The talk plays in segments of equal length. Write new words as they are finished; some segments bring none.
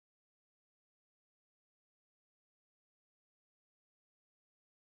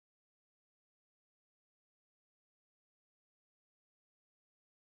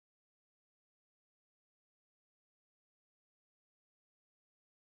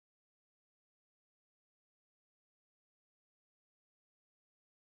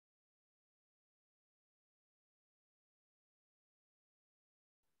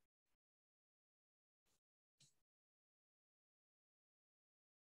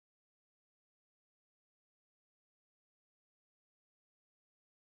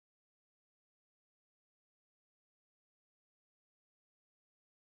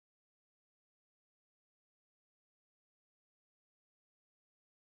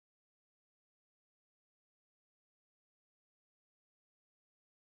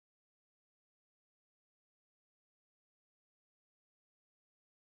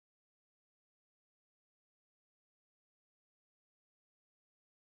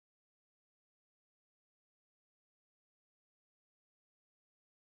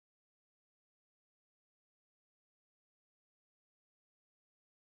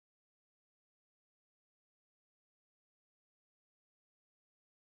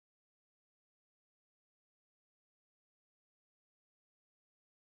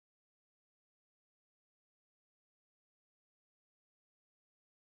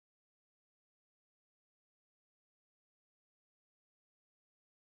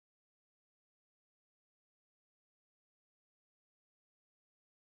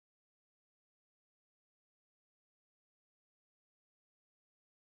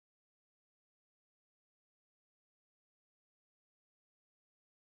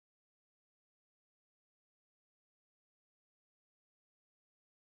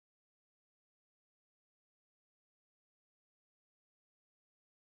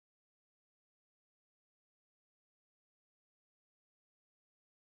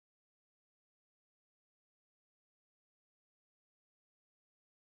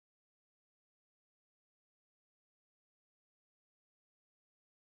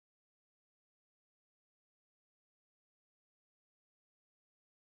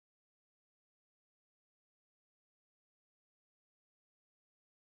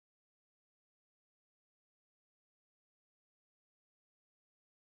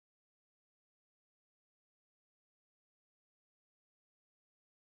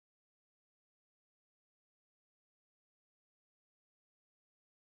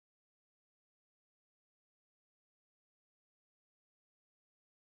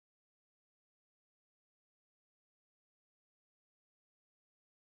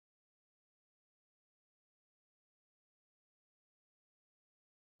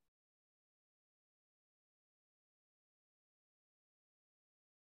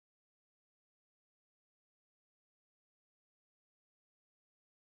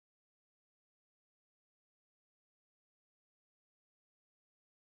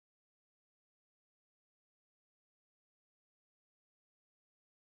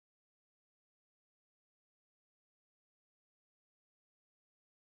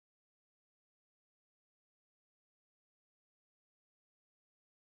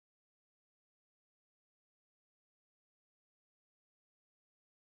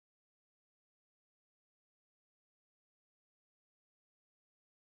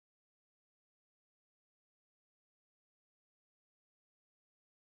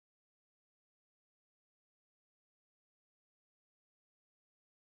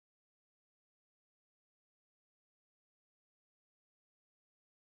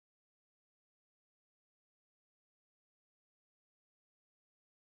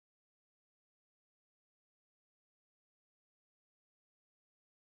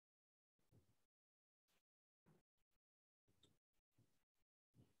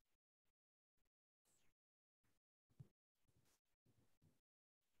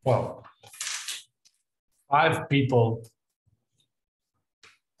Well, 5 people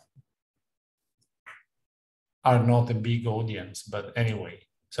are not a big audience, but anyway.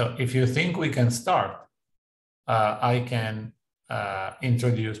 So if you think we can start, I can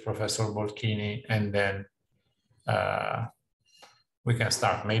introduce Professor Bolchini and then we can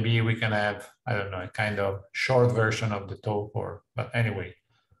start. Maybe we can have, I don't know, a kind of short version of the talk but anyway.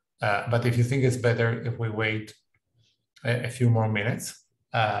 But if you think it's better if we wait a few more minutes,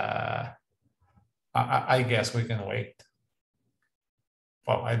 I guess we can wait.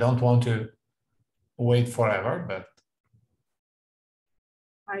 Well, I don't want to wait forever, but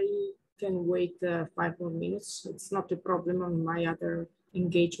I can wait 5 more minutes. It's not a problem on my other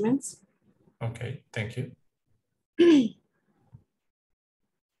engagements. Okay, thank you.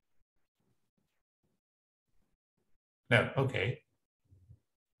 No, okay.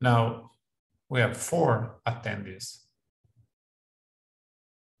 Now we have 4 attendees.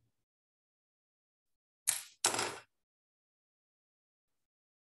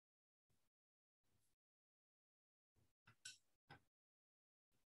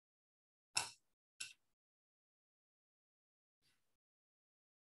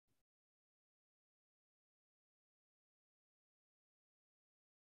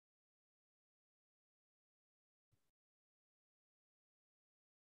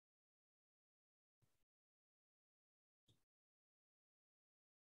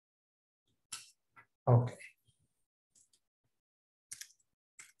 Okay.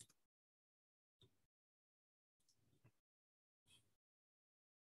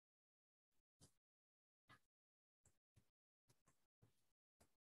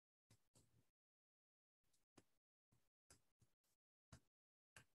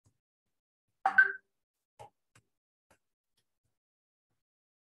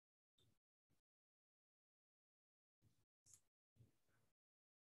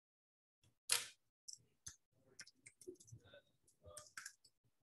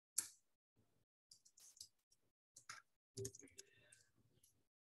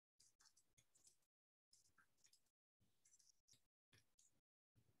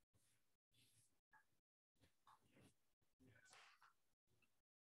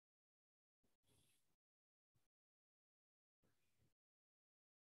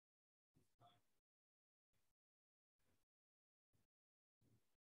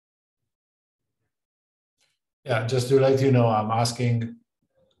 Yeah, just to let you know, I'm asking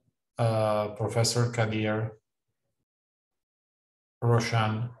Professor Kadir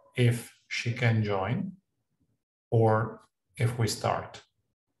Roshan if she can join or if we start.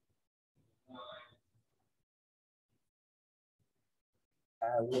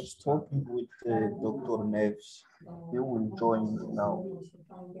 I was talking with Dr. Neves. He will join now.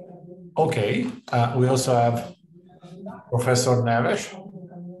 Okay, we also have Professor Neves.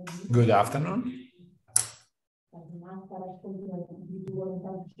 Good afternoon.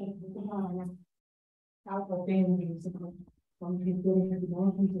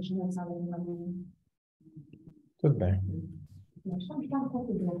 Tudo bem.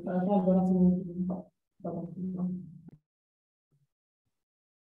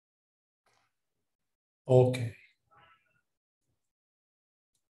 Okay.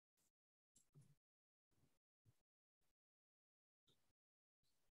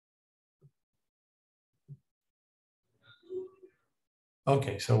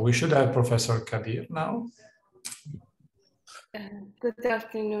 Okay, so we should have Professor Kadir now. Good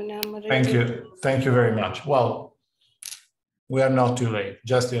afternoon. I'm ready. Thank you. Thank you very much. Well, we are not too late.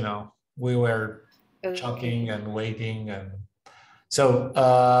 Just, you know, we were chatting and waiting. And so,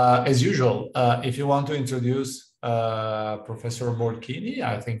 as usual, if you want to introduce Professor Borchini,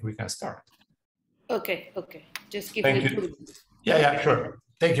 I think we can start. Okay. Just give Thank me you. 2 minutes. Yeah, sure.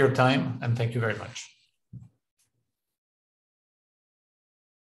 Take your time and thank you very much.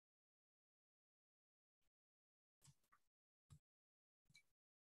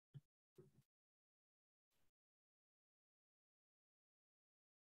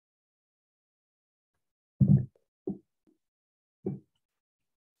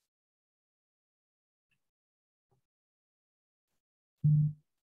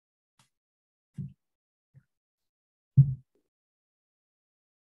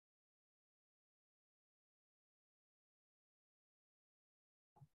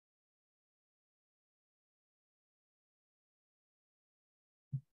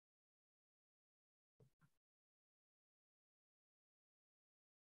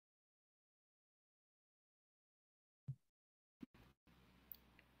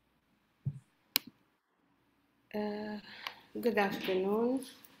 Good afternoon,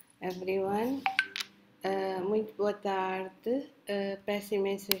 everyone. Muito boa tarde. Peço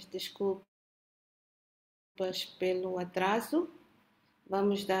imensas desculpas pelo atraso.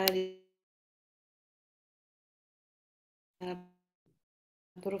 Vamos dar a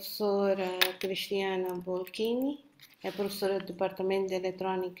professora Cristiana Bolchini, é professora do Departamento de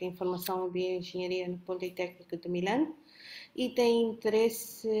Eletrónica, Informação e Bioengenharia no Politécnico de Milão e tem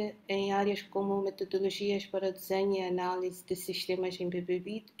interesse em áreas como metodologias para desenho e análise de sistemas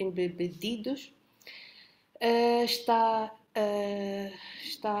embedidos. Está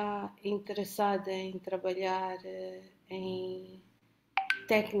interessada em trabalhar em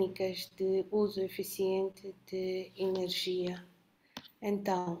técnicas de uso eficiente de energia.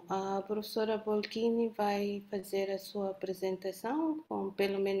 Então, a professora Bolchini vai fazer a sua apresentação com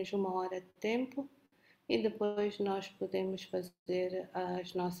pelo menos 1 hora de tempo e depois nós podemos fazer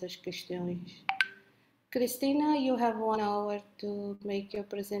as nossas questões. Cristina, you have 1 hour to make your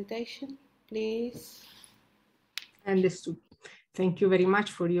presentation, please. Understood. Thank you very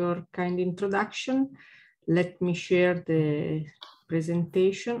much for your kind introduction. Let me share the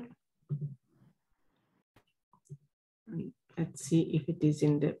presentation. Let's see if it is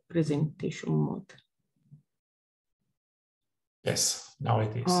in the presentation mode. Yes, now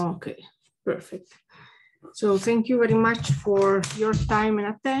it is. Okay, perfect. So thank you very much for your time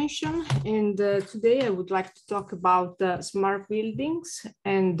and attention. And today I would like to talk about smart buildings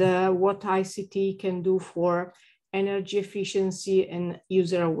and what ICT can do for energy efficiency and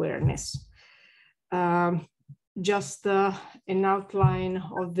user awareness. Just an outline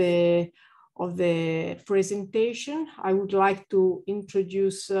of the presentation. I would like to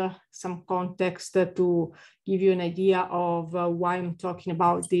introduce some context to give you an idea of why I'm talking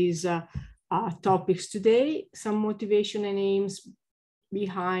about these topics today, some motivation and aims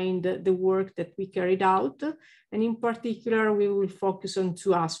behind the work that we carried out. And in particular, we will focus on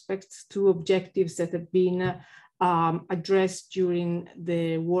 2 aspects, 2 objectives that have been addressed during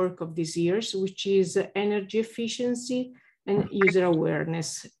the work of these years, which is energy efficiency and user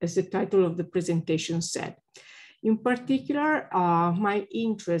awareness, as the title of the presentation said. In particular, my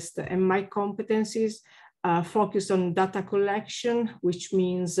interest and my competencies focus on data collection, which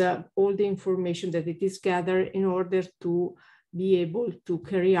means all the information that it is gathered in order to be able to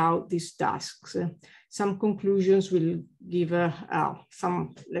carry out these tasks. Some conclusions will give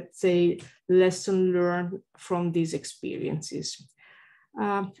some, let's say, lesson learned from these experiences.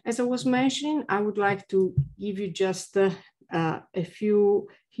 As I was mentioning, I would like to give you just a few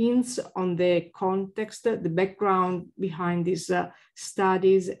hints on the context, the background behind these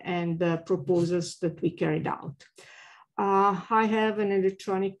studies and proposals that we carried out. I have an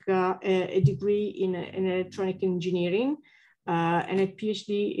a degree in electronic engineering and a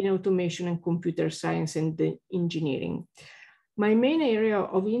PhD in automation and computer science and engineering. My main area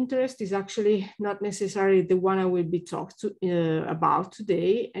of interest is actually not necessarily the one I will be talking about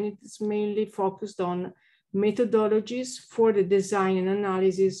today, and it is mainly focused on methodologies for the design and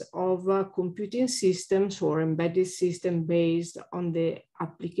analysis of computing systems or embedded systems based on the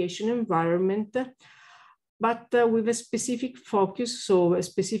application environment, but with a specific focus, so a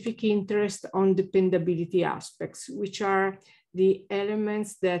specific interest on dependability aspects, which are the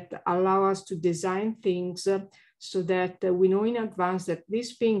elements that allow us to design things so that we know in advance that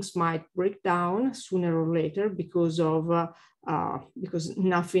these things might break down sooner or later because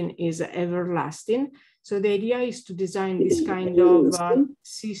nothing is everlasting. So the idea is to design this kind of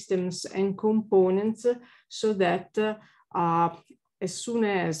systems and components so that as soon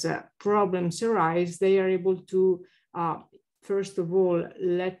as problems arise, they are able to, first of all,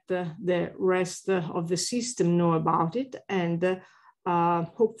 let the rest of the system know about it, and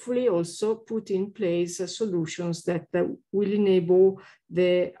hopefully also put in place solutions that will enable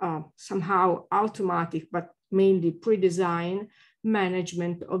the somehow automatic, but mainly pre-designed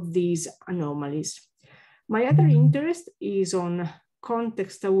management of these anomalies. My other interest is on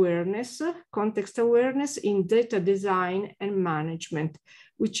context awareness in data design and management,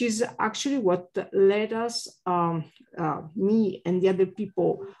 which is actually what led us, me and the other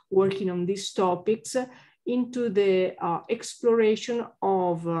people working on these topics, into the exploration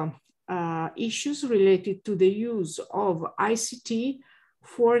of issues related to the use of ICT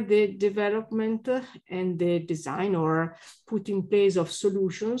for the development and the design or put in place of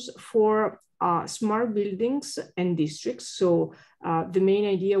solutions for smart buildings and districts. So the main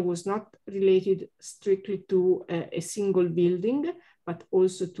idea was not related strictly to a single building, but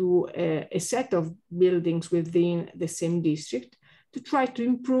also to a set of buildings within the same district to try to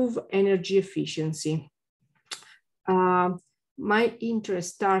improve energy efficiency. my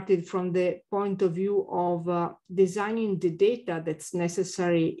interest started from the point of view of designing the data that's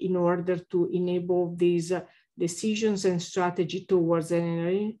necessary in order to enable these decisions and strategy towards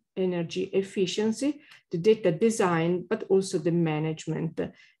energy efficiency, the data design, but also the management.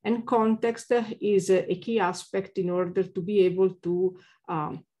 And context is a key aspect in order to be able to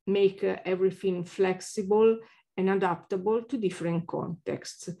make everything flexible and adaptable to different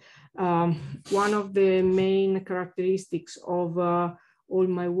contexts. One of the main characteristics of all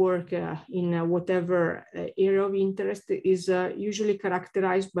my work in whatever area of interest is usually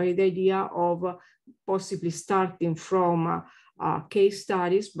characterized by the idea of possibly starting from case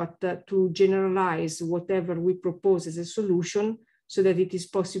studies, but to generalize whatever we propose as a solution so that it is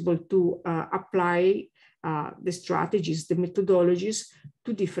possible to apply the strategies, the methodologies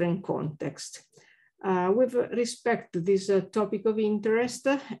to different contexts. With respect to this topic of interest,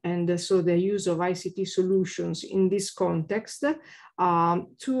 and so the use of ICT solutions in this context,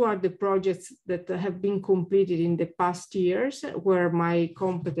 two are the projects that have been completed in the past years, where my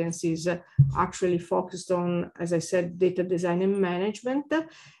competence is actually focused on, as I said, data design and management.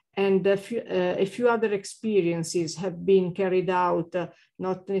 And a few other experiences have been carried out,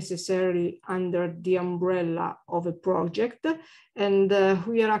 not necessarily under the umbrella of a project. And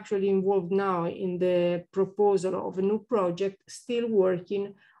we are actually involved now in the proposal of a new project, still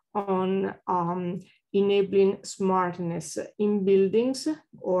working on enabling smartness in buildings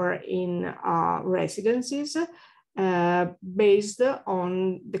or in residences, based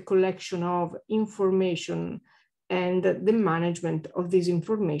on the collection of information and the management of this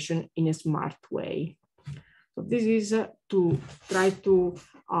information in a smart way. So this is to try to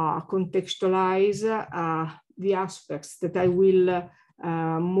contextualize the aspects that I will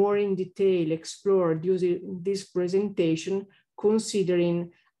more in detail explore during this presentation,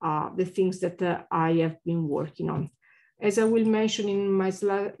 considering the things that I have been working on. As I will mention in my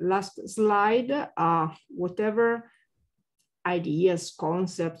last slide, whatever ideas,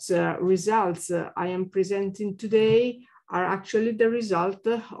 concepts, results I am presenting today are actually the result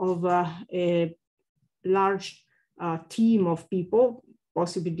of a large team of people,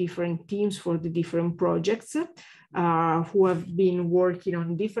 possibly different teams for the different projects, who have been working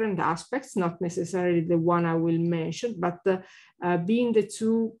on different aspects, not necessarily the one I will mention, but being the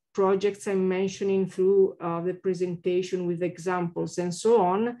two projects I'm mentioning through the presentation with examples and so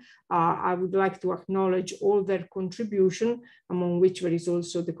on, I would like to acknowledge all their contribution, among which there is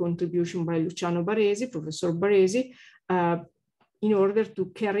also the contribution by Luciano Baresi, Professor Baresi, in order to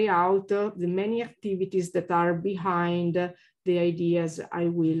carry out the many activities that are behind the ideas I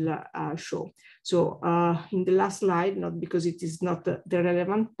will show. So in the last slide, not because it is not the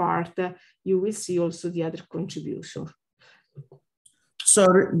relevant part, you will see also the other contribution.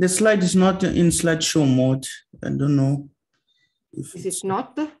 Sorry, the slide is not in slideshow mode. I don't know. Is it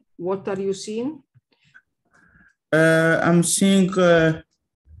not? What are you seeing? I'm seeing,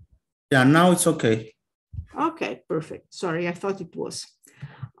 yeah, now it's okay. Okay, perfect. Sorry, I thought it was.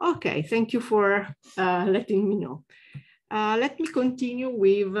 Okay, thank you for letting me know. Let me continue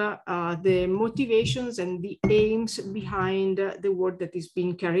with the motivations and the aims behind the work that is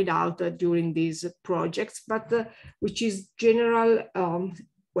being carried out during these projects, but which is general,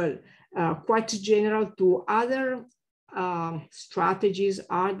 quite general to other strategies,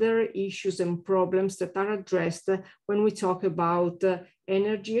 other issues and problems that are addressed when we talk about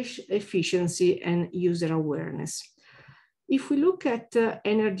energy efficiency and user awareness. If we look at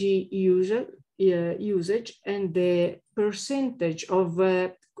energy usage and the percentage of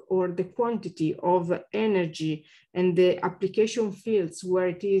or the quantity of energy and the application fields where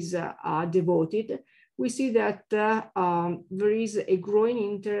it is devoted, we see that there is a growing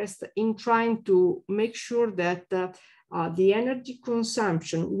interest in trying to make sure that the energy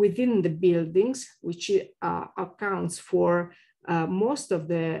consumption within the buildings, which accounts for most of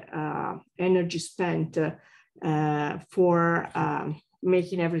the energy spent for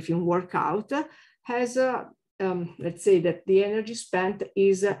making everything work out, has, let's say that the energy spent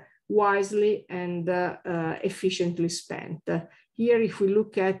is wisely and efficiently spent. Here, if we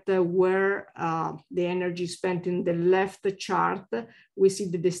look at where the energy spent in the left chart, we see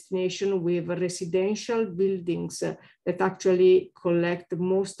the destination with residential buildings that actually collect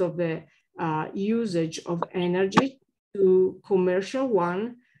most of the usage of energy to commercial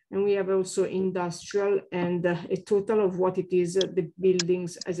one. And we have also industrial and a total of what it is, the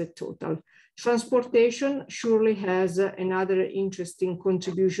buildings as a total. Transportation surely has another interesting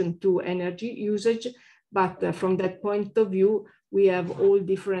contribution to energy usage, but from that point of view, we have all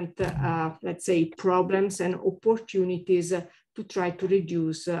different, let's say, problems and opportunities to try to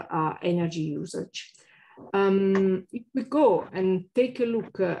reduce energy usage. If we go and take a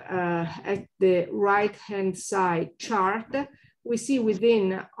look at the right-hand side chart, we see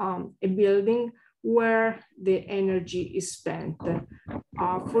within a building where the energy is spent.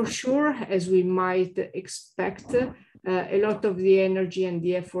 For sure, as we might expect, a lot of the energy and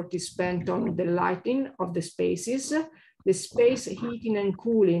the effort is spent on the lighting of the spaces. The space heating and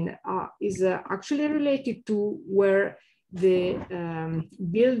cooling is actually related to where the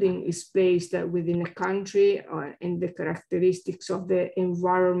building is placed within a country and the characteristics of the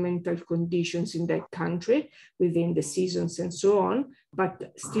environmental conditions in that country within the seasons and so on,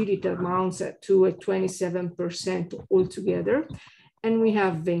 but still it amounts to a 27% altogether. And we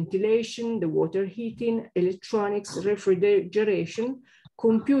have ventilation, the water heating, electronics, refrigeration,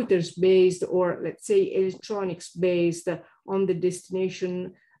 computers based, or let's say electronics based on the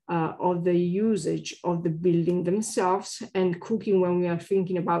destination of the usage of the building themselves, and cooking when we are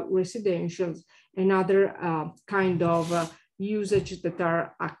thinking about residentials and other kind of usage that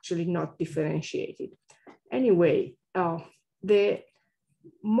are actually not differentiated. Anyway, the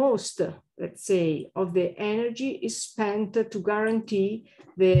most, let's say, of the energy is spent to guarantee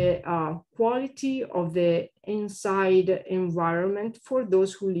the quality of the inside environment for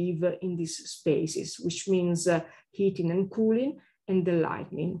those who live in these spaces, which means heating and cooling and the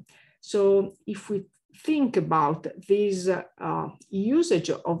lighting. So if we think about this usage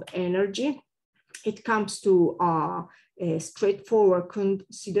of energy, it comes to a straightforward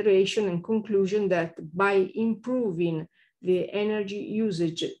consideration and conclusion that by improving the energy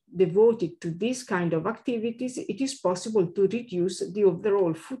usage devoted to this kind of activities, it is possible to reduce the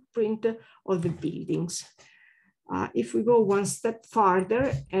overall footprint of the buildings. If we go one step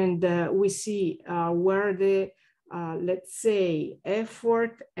farther and we see where the let's say,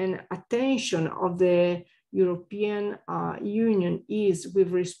 effort and attention of the European Union is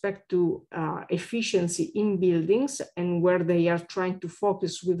with respect to efficiency in buildings, and where they are trying to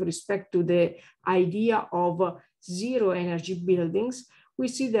focus with respect to the idea of zero energy buildings, we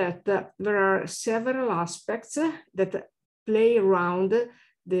see that there are several aspects that play around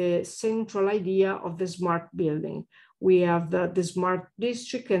the central idea of the smart building. We have the smart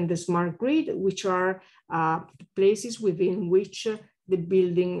district and the smart grid, which are places within which the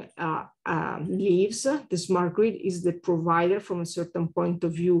building lives. The smart grid is the provider from a certain point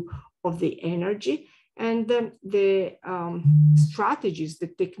of view of the energy. And the strategies, the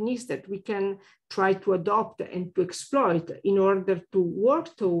techniques that we can try to adopt and to exploit in order to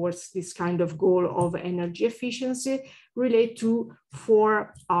work towards this kind of goal of energy efficiency relate to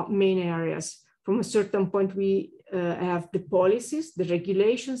four main areas. From a certain point, we have the policies, the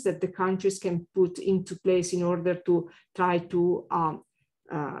regulations that the countries can put into place in order to try to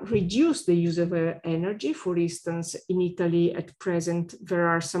reduce the use of energy. For instance, in Italy at present, there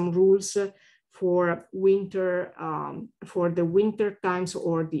are some rules for winter, for the winter times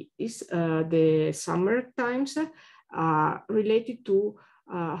or the summer times related to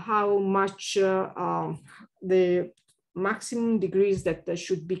how much the maximum degrees that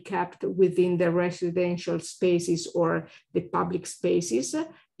should be kept within the residential spaces or the public spaces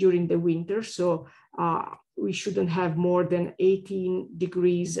during the winter. So we shouldn't have more than 18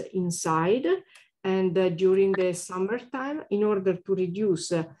 degrees inside. And during the summertime, in order to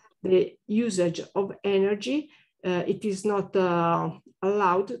reduce the usage of energy, it is not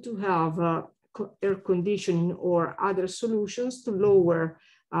allowed to have air conditioning or other solutions to lower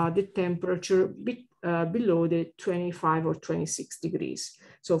the temperature below the 25 or 26 degrees.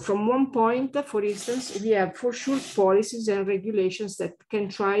 So from one point, for instance, we have for sure policies and regulations that can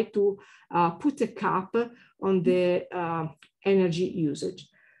try to put a cap on the energy usage.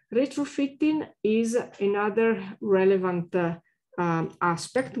 Retrofitting is another relevant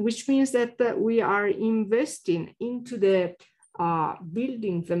aspect, which means that we are investing into the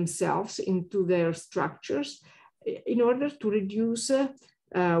building themselves, into their structures, in order to reduce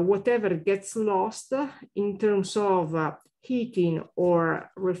whatever gets lost in terms of heating or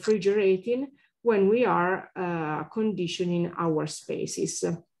refrigerating when we are conditioning our spaces.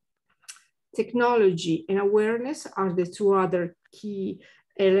 Technology and awareness are the two other key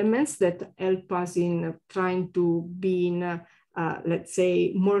elements that help us in trying to be, let's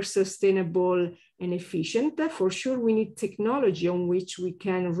say, more sustainable and efficient. For sure, we need technology on which we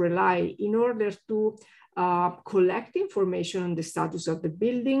can rely in order to collect information on the status of the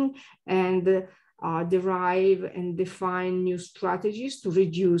building and derive and define new strategies to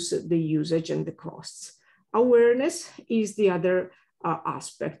reduce the usage and the costs. Awareness is the other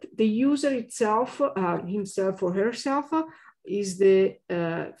aspect. The user itself, himself or herself, is the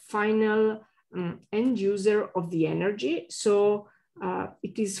final end user of the energy. So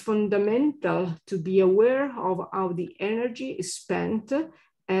it is fundamental to be aware of how the energy is spent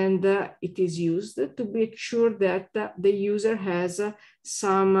and it is used to make sure that the user has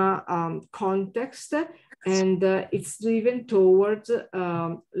some context and it's driven towards,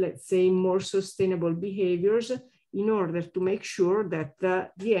 let's say, more sustainable behaviors in order to make sure that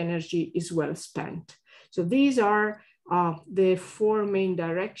the energy is well spent. So these are the four main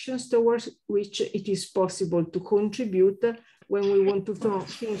directions towards which it is possible to contribute when we want to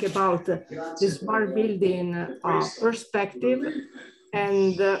think about the smart building perspective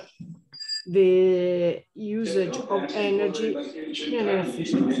and the usage of energy in an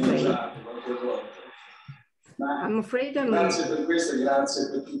efficient way. I'm afraid I'm... Grazie per questo e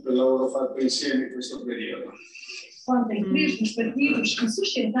grazie per tutto il lavoro fatto insieme in questo periodo. Ontem, três dos partidos que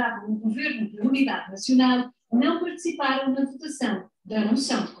sustentavam o governo de unidade nacional não participaram na votação da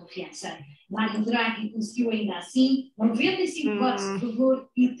moção de confiança. Mário Draghi conseguiu ainda assim 95 votos a favor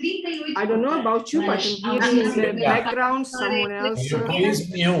e 38 I don't know about you, but I'm hearing in the background someone else. Can you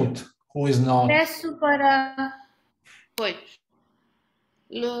please mute who is not? Peço para... Pois.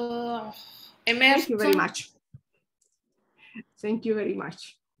 Thank you very much. Thank you very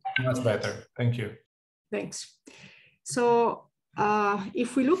much. Much better. Thank you. Thanks. So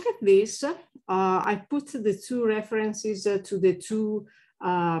if we look at this, I put the two references to the two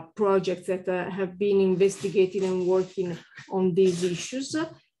projects that have been investigating and working on these issues.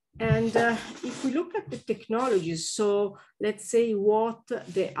 And if we look at the technologies, so let's say what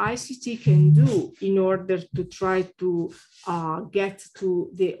the ICT can do in order to try to get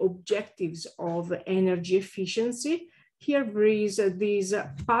to the objectives of energy efficiency, here there is this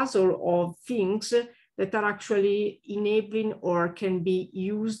puzzle of things that are actually enabling or can be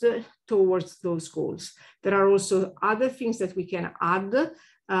used towards those goals. There are also other things that we can add.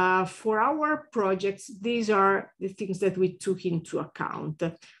 For our projects, these are the things that we took into account.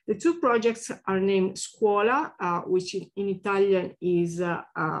 The two projects are named Scuola, which in Italian is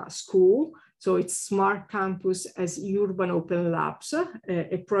school. So it's Smart Campus as Urban Open Labs,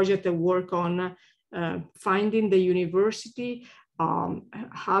 a project that work on finding the university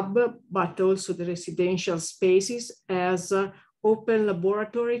hub, but also the residential spaces as open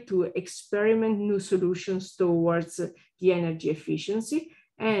laboratory to experiment new solutions towards the energy efficiency.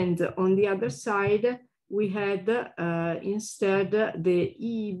 And on the other side, we had instead the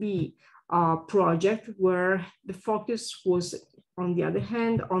EEB project, where the focus was, on the other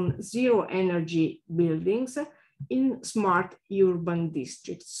hand, on zero energy buildings in smart urban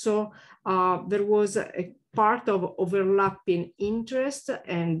districts. So there was a part of overlapping interest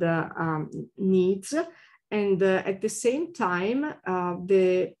and needs. And at the same time,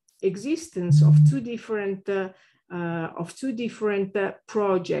 the existence of two different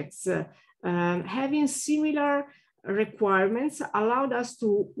projects having similar requirements allowed us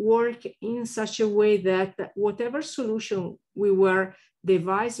to work in such a way that whatever solution we were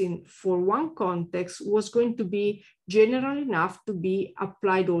devising for one context was going to be general enough to be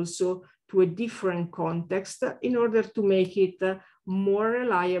applied also to a different context in order to make it more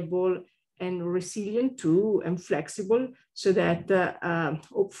reliable and resilient too, and flexible, so that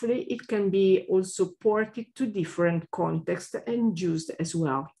hopefully it can be also ported to different contexts and used as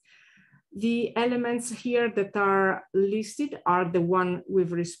well. The elements here that are listed are the one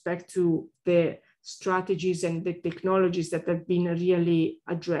with respect to the strategies and the technologies that have been really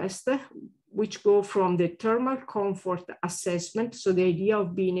addressed, which go from the thermal comfort assessment, so the idea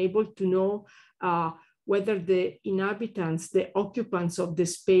of being able to know whether the inhabitants, the occupants of the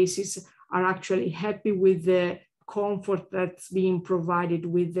spaces are actually happy with the comfort that's being provided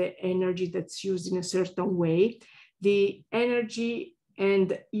with the energy that's used in a certain way, the energy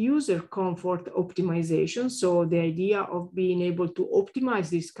and user comfort optimization, so the idea of being able to optimize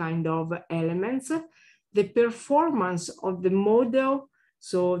these kind of elements, the performance of the model,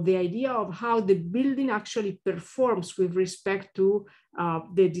 so the idea of how the building actually performs with respect to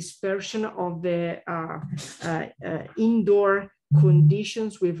the dispersion of the indoor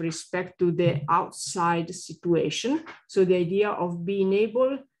conditions with respect to the outside situation. So the idea of being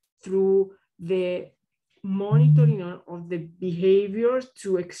able, through the monitoring of the behavior,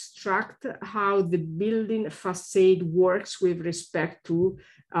 to extract how the building facade works with respect to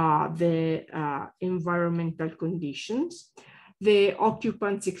the environmental conditions, the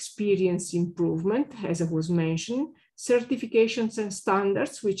occupants' experience improvement, as I was mentioning, certifications and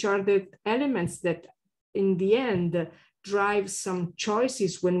standards, which are the elements that in the end drive some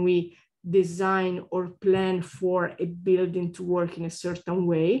choices when we design or plan for a building to work in a certain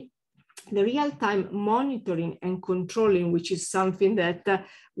way. the real-time monitoring and controlling, which is something that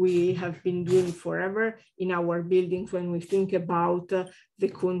we have been doing forever in our buildings when we think about the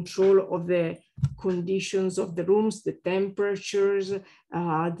control of the conditions of the rooms, the temperatures,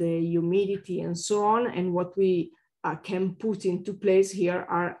 the humidity, and so on. And what we can put into place here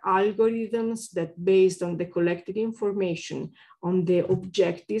are algorithms that, based on the collected information on the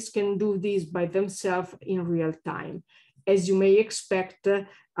objectives, can do this by themselves in real time. As you may expect,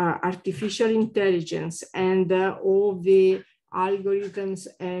 artificial intelligence and all the algorithms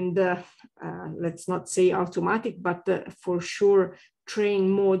and let's not say automatic, but for sure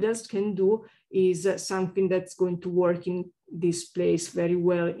trained models can do is something that's going to work in this place very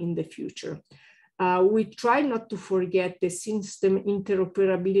well in the future. We try not to forget the system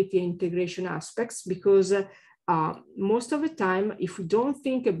interoperability and integration aspects, because most of the time, if we don't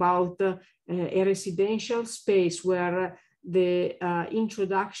think about a residential space where the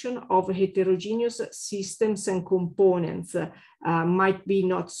introduction of heterogeneous systems and components might be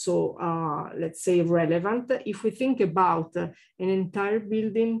not so, let's say, relevant. If we think about an entire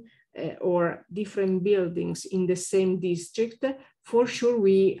building or different buildings in the same district, for sure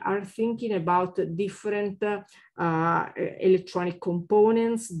we are thinking about different electronic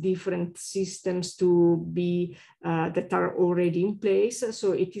components, different systems to be that are already in place.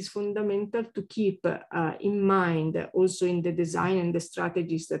 So it is fundamental to keep in mind also in the design and the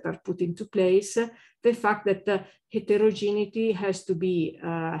strategies that are put into place, the fact that heterogeneity has to be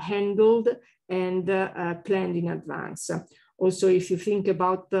handled and planned in advance. Also, if you think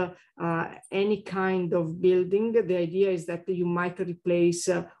about any kind of building, the idea is that you might replace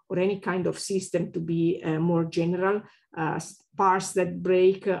or any kind of system to be more general. Parts that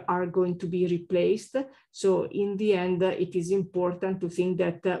break are going to be replaced. So in the end, it is important to think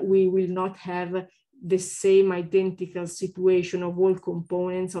that we will not have the same identical situation of all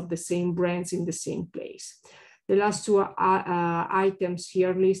components of the same brands in the same place. The last two items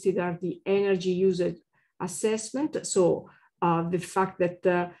here listed are the energy usage assessment. So the fact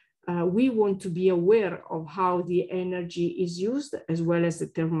that we want to be aware of how the energy is used, as well as the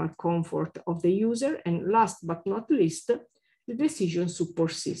thermal comfort of the user. And last but not least, the decision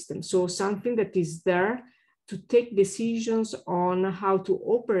support system. So something that is there to take decisions on how to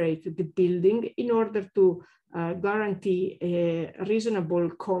operate the building in order to guarantee a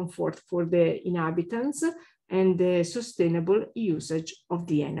reasonable comfort for the inhabitants and the sustainable usage of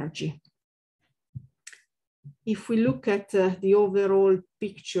the energy. If we look at the overall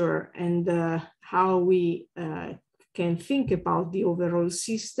picture and how we can think about the overall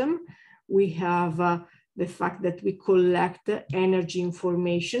system, we have the fact that we collect energy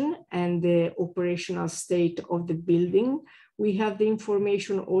information and the operational state of the building. We have the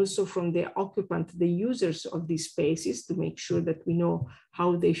information also from the occupant, the users of these spaces, to make sure that we know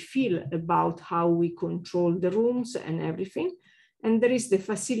how they feel about how we control the rooms and everything. And there is the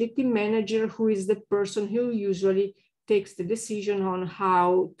facility manager, who is the person who usually takes the decision on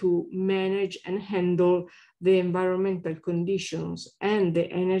how to manage and handle the environmental conditions and the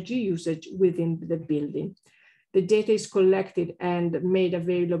energy usage within the building. The data is collected and made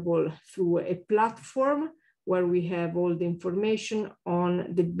available through a platform where we have all the information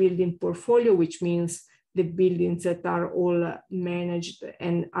on the building portfolio, which means the buildings that are all managed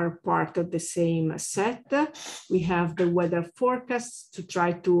and are part of the same set. We have the weather forecasts to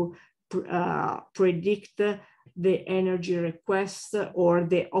try to predict the energy request or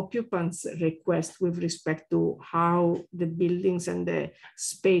the occupants' request with respect to how the buildings and the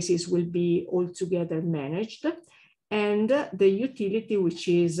spaces will be all together managed. And the utility, which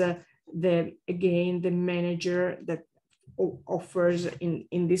is again, the manager that offers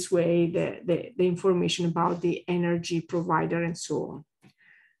in this way the information about the energy provider and so on.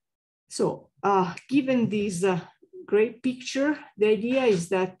 So given this great picture, the idea is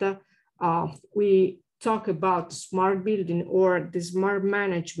that we talk about smart building or the smart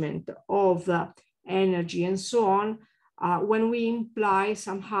management of energy and so on when we imply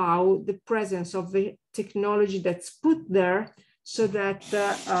somehow the presence of the technology that's put there, so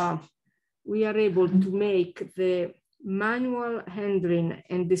that we are able to make the manual handling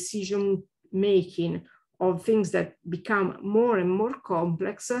and decision making of things that become more and more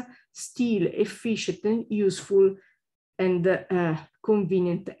complex still efficient and useful and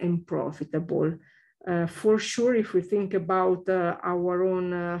convenient and profitable. For sure, if we think about our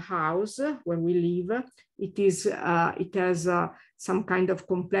own house where we live, it has some kind of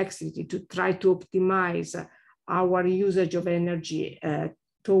complexity to try to optimize our usage of energy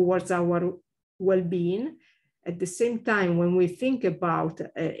towards our well-being. At the same time, when we think about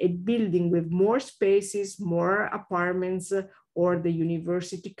a building with more spaces, more apartments, or the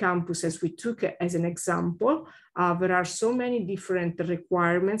university campus, as we took as an example, there are so many different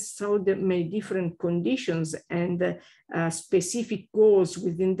requirements, so many different conditions and specific goals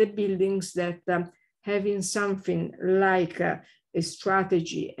within the buildings that having something like a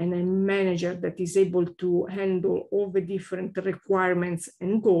strategy and a manager that is able to handle all the different requirements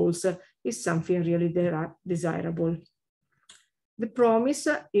and goals is something really desirable. The promise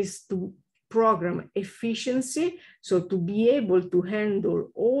is to program efficiency, so to be able to handle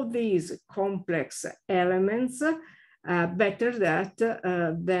all these complex elements better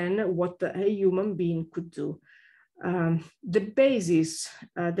than what a human being could do. The basis,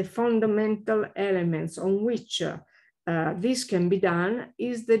 the fundamental elements on which this can be done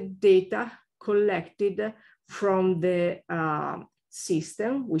is the data collected from the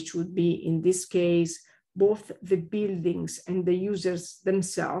system, which would be in this case both the buildings and the users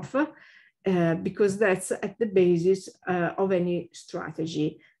themselves, because that's at the basis of any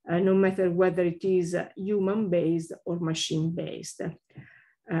strategy, no matter whether it is human-based or machine-based.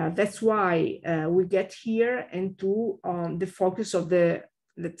 That's why we get here and to the focus of the,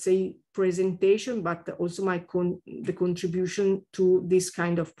 let's say, presentation, but also the contribution to this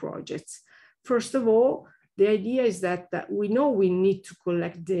kind of projects. First of all, the idea is that we know we need to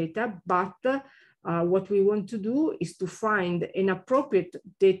collect data, but what we want to do is to find an appropriate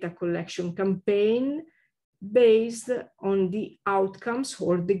data collection campaign based on the outcomes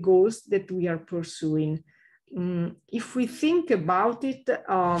or the goals that we are pursuing. If we think about it,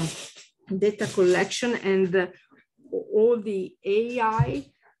 data collection and all the AI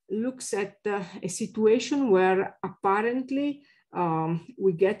looks at a situation where apparently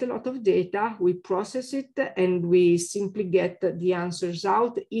we get a lot of data, we process it, and we simply get the answers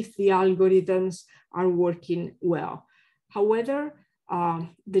out if the algorithms are working well. However,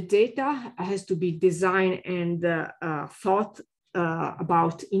 the data has to be designed and thought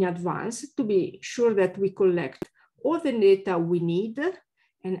about in advance to be sure that we collect all the data we need,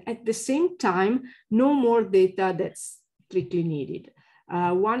 and at the same time, no more data that's strictly needed.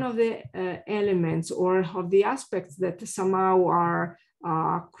 One of the elements or of the aspects that somehow are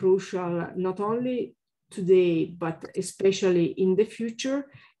crucial, not only today, but especially in the future,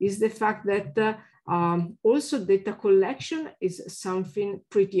 is the fact that also data collection is something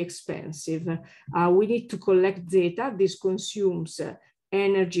pretty expensive. We need to collect data. This consumes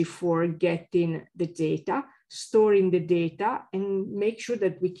energy for getting the data, storing the data, and make sure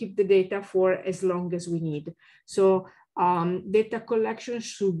that we keep the data for as long as we need. So data collection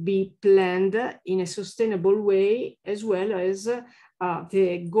should be planned in a sustainable way, as well as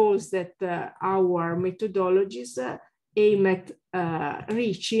the goals that our methodologies aim at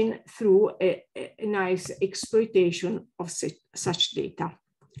reaching through a nice exploitation of such data.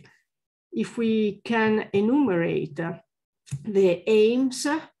 If we can enumerate the aims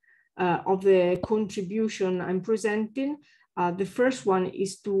of the contribution I'm presenting, the first one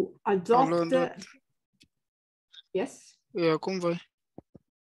is to adopt... Yes? Yeah, como vai?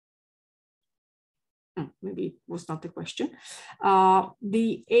 Maybe it was not a question.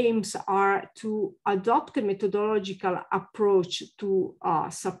 The aims are to adopt a methodological approach to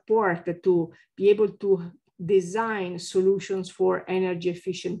support, to be able to design solutions for energy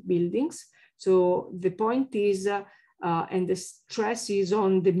efficient buildings. So the point is, and the stress is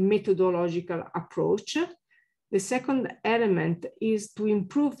on the methodological approach. The second element is to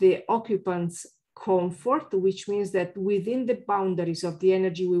improve the occupants' comfort, which means that within the boundaries of the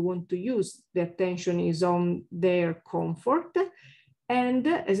energy we want to use, the attention is on their comfort. And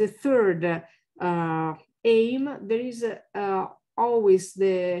as a third aim, there is always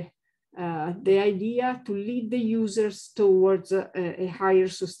the idea to lead the users towards a higher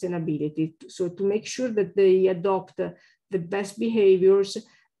sustainability. So to make sure that they adopt the best behaviors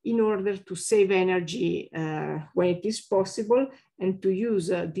in order to save energy when it is possible, and to use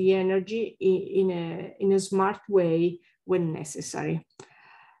the energy in a smart way when necessary.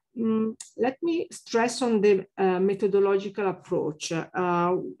 Let me stress on the methodological approach,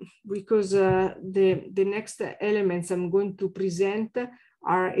 because the next elements I'm going to present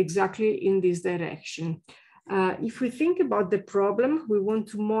are exactly in this direction. If we think about the problem, we want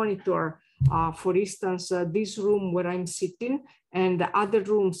to monitor, for instance, this room where I'm sitting and the other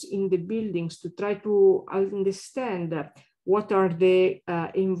rooms in the buildings to try to understand what are the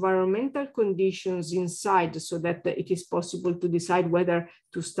environmental conditions inside, so that it is possible to decide whether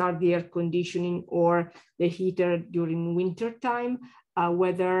to start the air conditioning or the heater during winter time,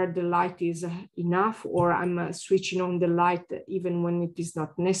 whether the light is enough or I'm switching on the light even when it is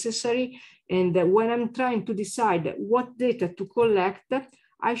not necessary. And when I'm trying to decide what data to collect,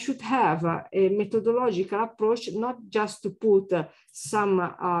 I should have a methodological approach, not just to put some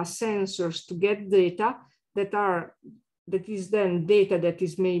sensors to get data that is then data that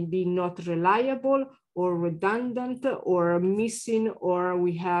is maybe not reliable or redundant or missing, or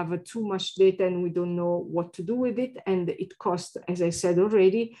we have too much data and we don't know what to do with it. And it costs, as I said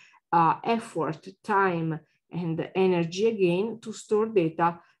already, effort, time, and energy again to store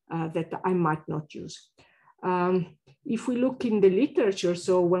data that I might not use. If we look in the literature,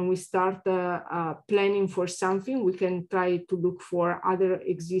 so when we start planning for something, we can try to look for other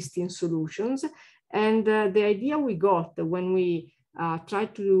existing solutions. And the idea we got when we try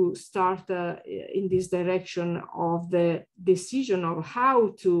to start in this direction of the decision of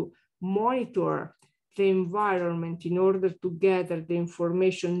how to monitor the environment in order to gather the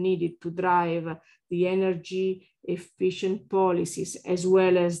information needed to drive the energy efficient policies as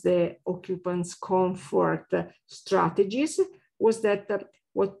well as the occupants' comfort strategies was that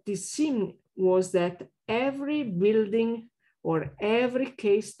what this seemed was that every building or every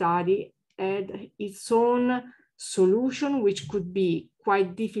case study had its own solution, which could be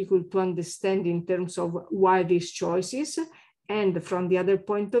quite difficult to understand in terms of why these choices. And from the other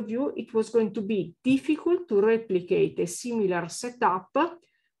point of view, it was going to be difficult to replicate a similar setup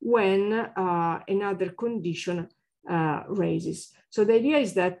when another condition raises. So the idea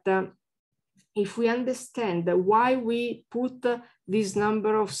is that if we understand why we put this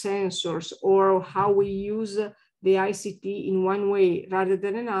number of sensors or how we use the ICT in one way rather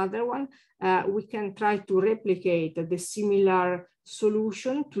than another one, we can try to replicate the similar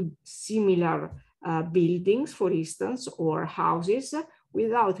solution to similar buildings, for instance, or houses,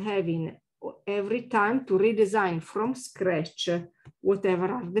 without having every time to redesign from scratch whatever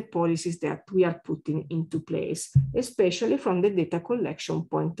are the policies that we are putting into place, especially from the data collection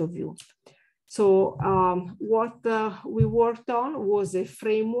point of view. So what we worked on was a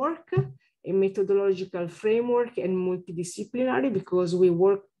framework, a methodological framework and multidisciplinary, because we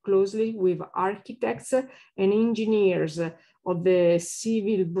work closely with architects and engineers of the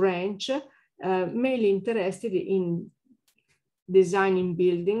civil branch, mainly interested in designing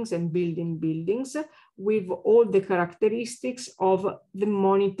buildings and building buildings with all the characteristics of the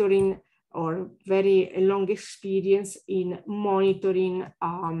monitoring or very long experience in monitoring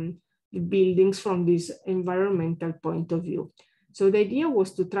the buildings from this environmental point of view. So the idea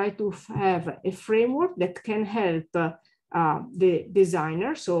was to try to have a framework that can help the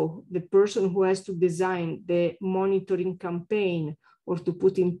designer, so the person who has to design the monitoring campaign or to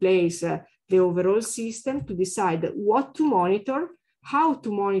put in place the overall system, to decide what to monitor, how to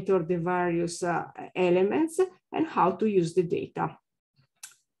monitor the various elements, and how to use the data.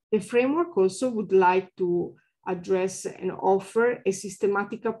 The framework also would like to address and offer a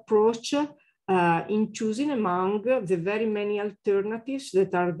systematic approach in choosing among the very many alternatives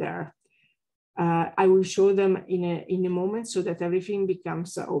that are there. I will show them in a moment so that everything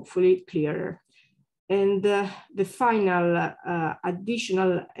becomes hopefully clearer. And the final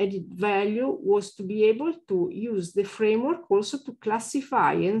additional added value was to be able to use the framework also to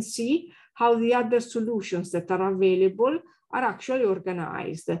classify and see how the other solutions that are available are actually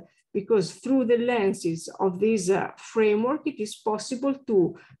organized. Because through the lenses of this framework, it is possible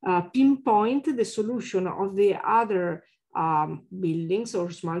to pinpoint the solution of the other buildings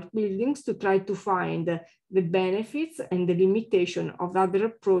or smart buildings to try to find the benefits and the limitation of other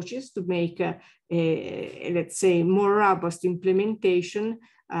approaches to make let's say, more robust implementation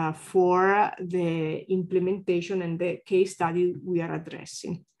for the implementation and the case study we are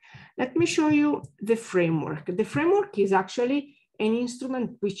addressing. Let me show you the framework. The framework is actually an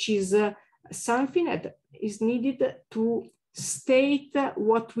instrument which is something that is needed to state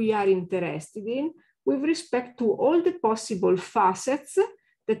what we are interested in with respect to all the possible facets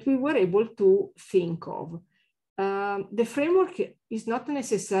that we were able to think of. The framework is not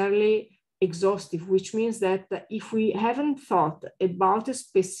necessarily exhaustive, which means that if we haven't thought about a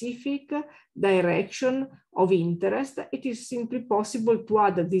specific direction of interest, it is simply possible to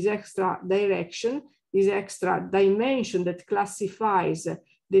add this extra direction, this extra dimension that classifies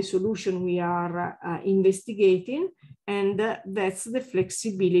the solution we are investigating, and that's the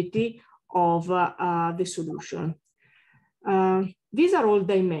flexibility of the solution. These are all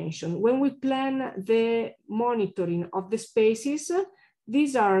dimensions. When we plan the monitoring of the spaces,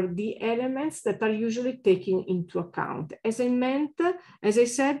 these are the elements that are usually taken into account. As I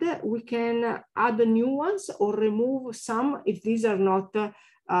said, we can add new ones or remove some if these are not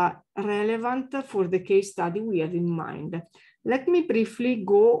relevant for the case study we have in mind. Let me briefly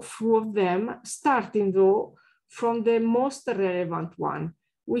go through them, starting though from the most relevant one,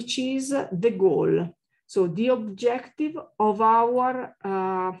 which is the goal. So the objective of our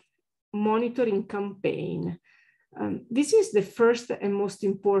monitoring campaign. This is the first and most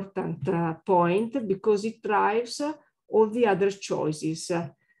important point because it drives all the other choices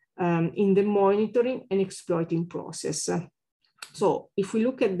in the monitoring and exploiting process. So if we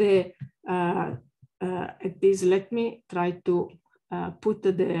look at the at this, let me try to put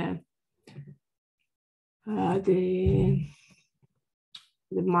the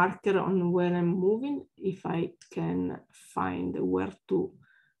marker on where I'm moving, if I can find where to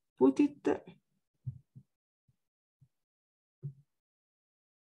put it.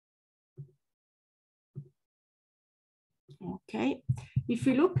 Okay, if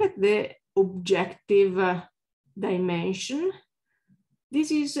you look at the objective dimension,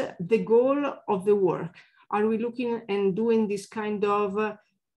 this is the goal of the work. Are we looking and doing this kind of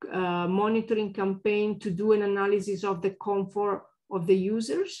monitoring campaign to do an analysis of the comfort of the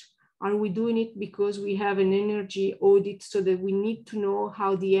users? Are we doing it because we have an energy audit so that we need to know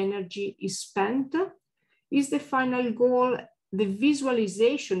how the energy is spent? Is the final goal the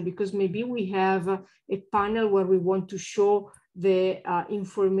visualization, because maybe we have a panel where we want to show the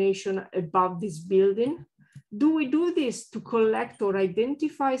information about this building? Do we do this to collect or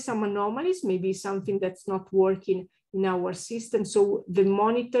identify some anomalies, maybe something that's not working in our system? So the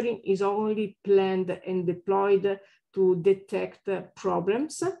monitoring is only planned and deployed to detect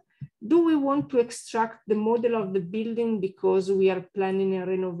problems. Do we want to extract the model of the building because we are planning a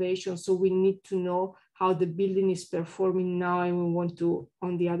renovation, so we need to know how the building is performing now, and we want to,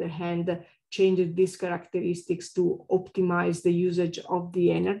 on the other hand, change these characteristics to optimize the usage of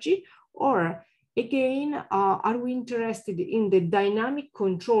the energy? Or again, are we interested in the dynamic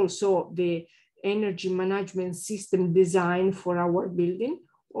control, so the energy management system design for our building?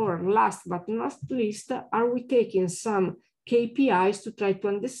 Or last but not least, are we taking some KPIs to try to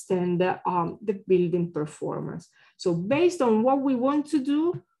understand the building performance? So based on what we want to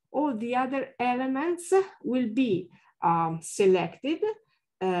do, all the other elements will be selected,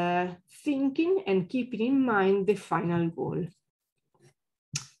 thinking and keeping in mind the final goal.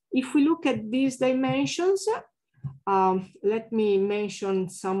 If we look at these dimensions, let me mention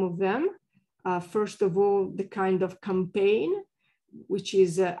some of them. First of all, the kind of campaign, which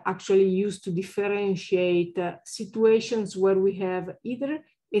is actually used to differentiate situations where we have either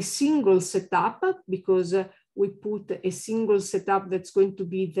a single setup, because we put a single setup that's going to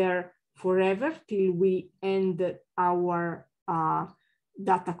be there forever till we end our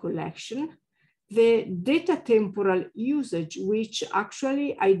data collection. The data temporal usage, which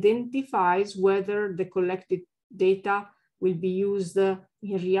actually identifies whether the collected data will be used in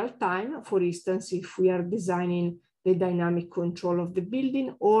real time. For instance, if we are designing the dynamic control of the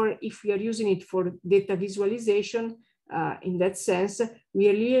building, or if we are using it for data visualization, in that sense, we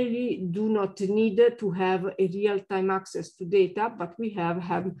really do not need to have a real-time access to data, but we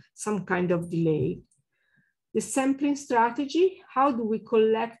have some kind of delay. The sampling strategy, how do we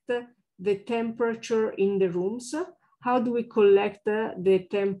collect the temperature in the rooms? How do we collect the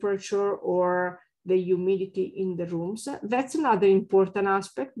temperature or the humidity in the rooms? That's another important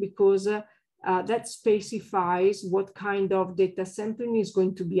aspect, because that specifies what kind of data sampling is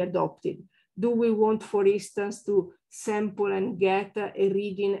going to be adopted. Do we want, for instance, to sample and get a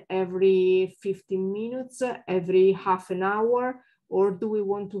reading every 15 minutes, every half an hour? Or do we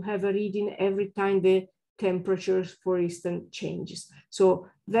want to have a reading every time the temperature, for instance, changes? So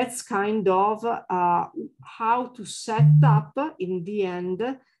that's kind of how to set up, in the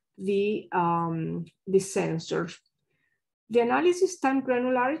end, the sensors. The analysis time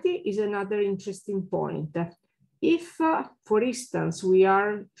granularity is another interesting point. If, for instance, we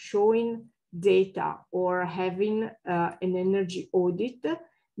are showing data or having an energy audit,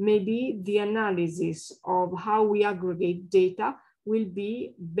 maybe the analysis of how we aggregate data will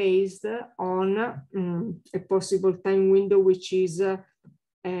be based on a possible time window, which is a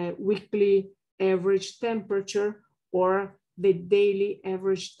weekly average temperature or the daily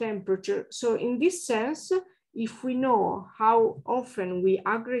average temperature. So in this sense, if we know how often we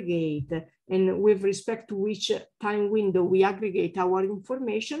aggregate and with respect to which time window we aggregate our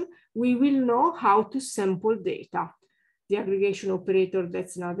information, we will know how to sample data. The aggregation operator,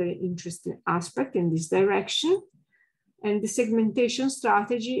 that's another interesting aspect in this direction. And the segmentation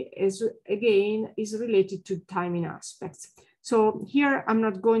strategy is, again, is related to timing aspects. So here I'm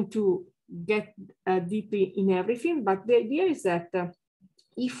not going to get deeply in everything, but the idea is that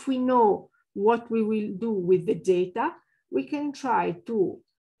if we know what we will do with the data, we can try to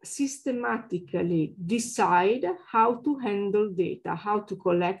systematically decide how to handle data, how to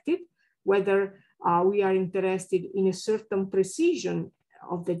collect it, whether we are interested in a certain precision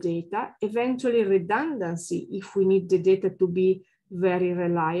of the data, eventually redundancy if we need the data to be very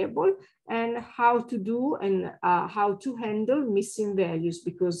reliable, and how to do and how to handle missing values,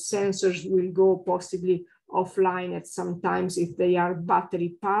 because sensors will go possibly offline at some times if they are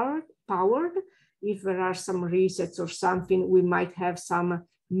battery powered. If there are some resets or something, we might have some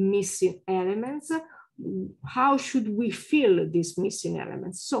missing elements. How should we fill these missing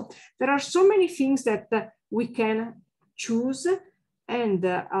elements? So there are so many things that we can choose, and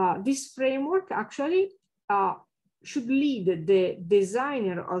this framework actually should lead the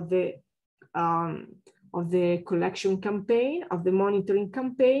designer of the collection campaign, of the monitoring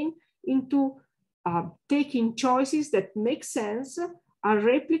campaign, into taking choices that make sense, are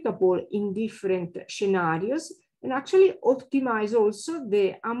replicable in different scenarios, and actually optimize also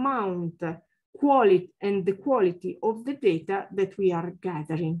the amount, quality, and the quality of the data that we are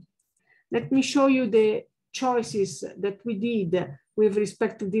gathering. Let me show you the choices that we did with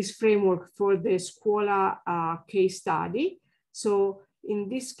respect to this framework for the Scuola case study. So in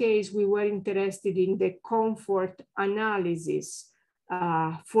this case, we were interested in the comfort analysis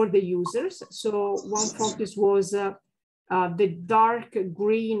for the users. So one focus was the dark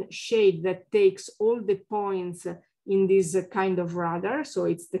green shade that takes all the points in this kind of radar. So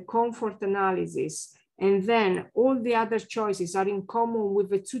it's the comfort analysis. And then all the other choices are in common with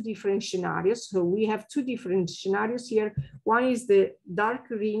the two different scenarios. So we have two different scenarios here. One is the dark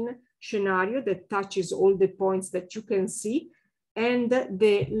green scenario that touches all the points that you can see, and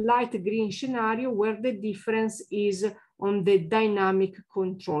the light green scenario where the difference is on the dynamic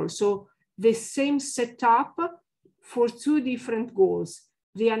control. So the same setup for two different goals: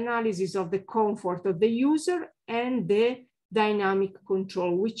 the analysis of the comfort of the user and the dynamic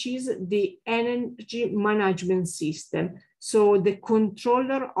control, which is the energy management system. So the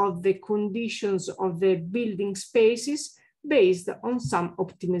controller of the conditions of the building spaces based on some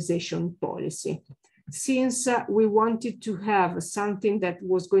optimization policy. Since we wanted to have something that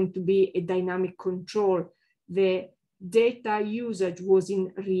was going to be a dynamic control, the data usage was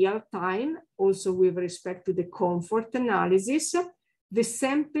in real time, also with respect to the comfort analysis. The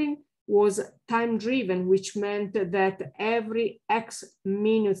sampling was time-driven, which meant that every X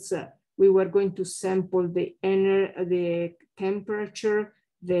minutes we were going to sample the temperature,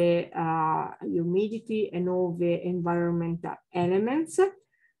 the humidity, and all the environmental elements.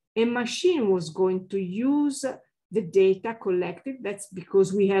 A machine was going to use the data collected. That's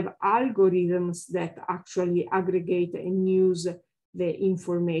because we have algorithms that actually aggregate and use the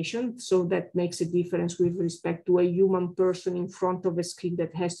information. So that makes a difference with respect to a human person in front of a screen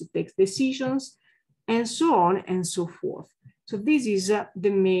that has to take decisions, and so on and so forth. So this is the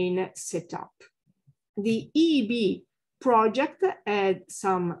main setup. The EEB project had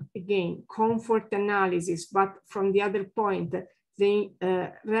some, again, comfort analysis, but from the other point, the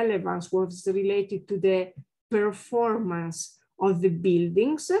relevance was related to the performance of the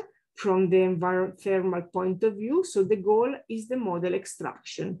buildings from the thermal point of view. So the goal is the model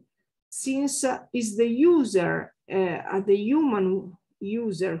extraction. Since it's the user, the human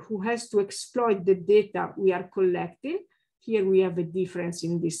user who has to exploit the data we are collecting, here we have a difference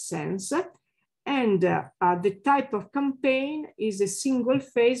in this sense. And the type of campaign is a single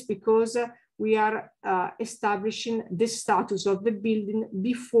phase because we are establishing the status of the building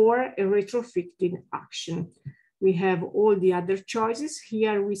before a retrofitting action. We have all the other choices.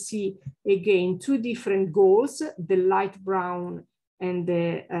 Here we see, again, two different goals, the light brown and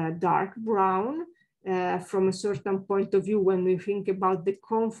the dark brown. From a certain point of view, when we think about the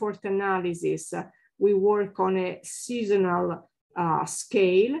comfort analysis, we work on a seasonal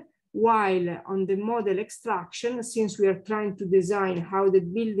scale, while on the model extraction, since we are trying to design how the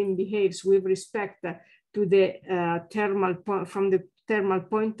building behaves with respect to the thermal from the thermal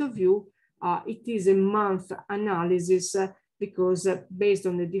point of view, it is a month analysis because based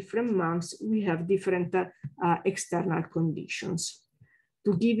on the different months, we have different external conditions.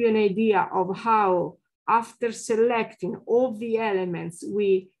 To give you an idea of how, after selecting all the elements,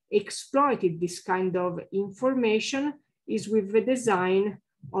 we exploited this kind of information is with the design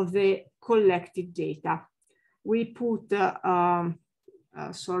of the collected data. We put,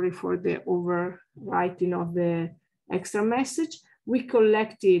 sorry for the overwriting of the extra message, we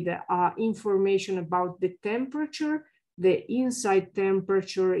collected information about the temperature, the inside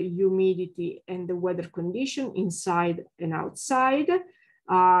temperature, humidity, and the weather condition inside and outside.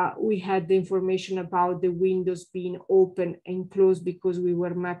 We had the information about the windows being open and closed because we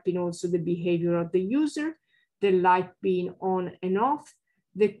were mapping also the behavior of the user, the light being on and off,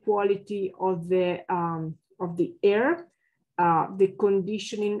 the quality of the air, the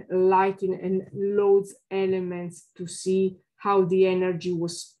conditioning, lighting, and loads elements to see how the energy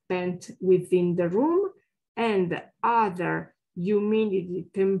was spent within the room, and other humidity,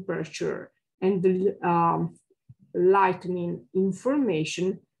 temperature, and the lighting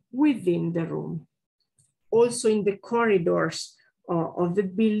information within the room. Also in the corridors of the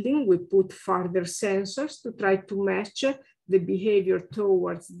building, we put further sensors to try to match the behavior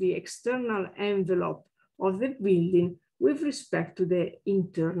towards the external envelope of the building with respect to the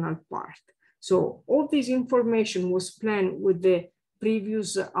internal part. So all this information was planned with the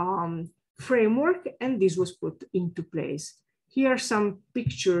previous framework, and this was put into place. Here are some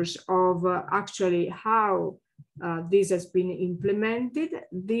pictures of actually how this has been implemented.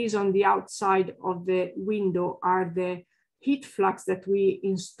 These on the outside of the window are the heat flux that we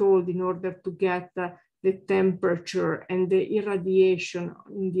installed in order to get the temperature and the irradiation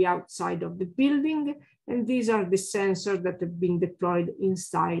in the outside of the building. And these are the sensors that have been deployed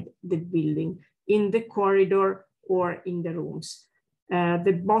inside the building, in the corridor or in the rooms.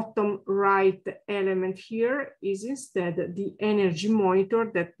 The bottom right element here is instead the energy monitor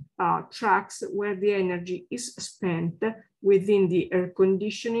that tracks where the energy is spent within the air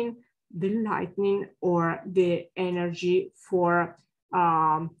conditioning, the lighting, or the energy for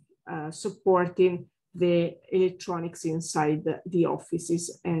supporting the electronics inside the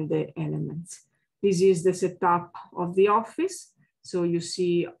offices and the elements. This is the setup of the office. So you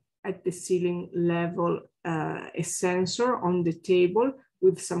see at the ceiling level a sensor on the table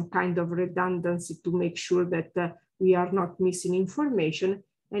with some kind of redundancy to make sure that we are not missing information.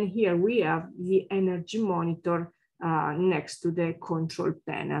 And here we have the energy monitor next to the control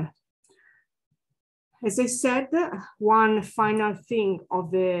panel. As I said, one final thing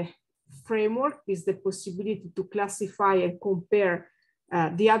of the framework is the possibility to classify and compare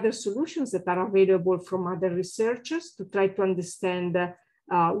the other solutions that are available from other researchers to try to understand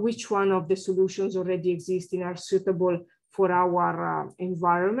which one of the solutions already exist and are suitable for our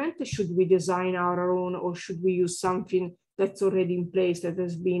environment. Should we design our own, or should we use something that's already in place that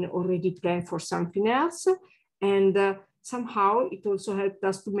has been already planned for something else? And somehow it also helped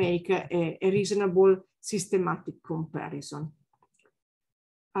us to make a reasonable systematic comparison.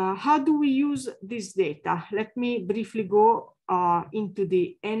 How do we use this data? Let me briefly go into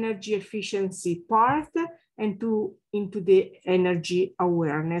the energy efficiency part and into the energy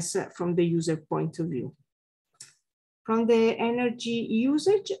awareness from the user point of view. From the energy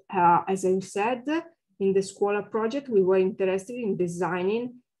usage, as I said, in the Scuola project, we were interested in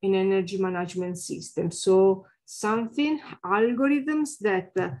designing an energy management system. So algorithms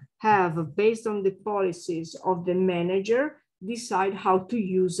that have, based on the policies of the manager, decide how to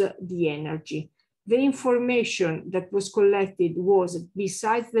use the energy. The information that was collected was,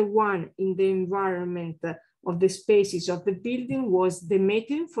 besides the one in the environment of the spaces of the building, was the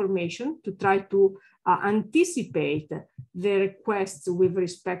meta information to try to anticipate the requests with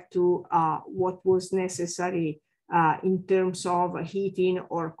respect to what was necessary in terms of heating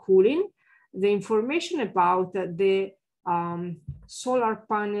or cooling. The information about the solar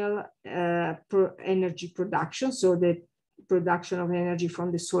panel energy production, so the production of energy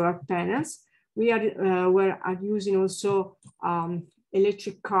from the solar panels. We are using also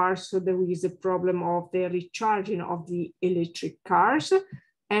electric cars, so there is a problem of the recharging of the electric cars,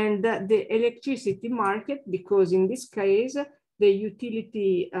 and the electricity market, because in this case, the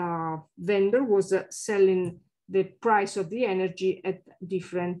utility vendor was selling the price of the energy at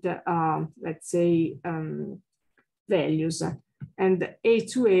different, let's say, values. And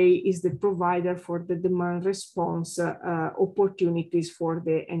A2A is the provider for the demand response opportunities for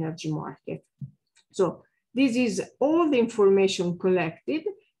the energy market. So this is all the information collected,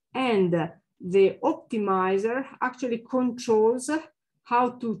 and the optimizer actually controls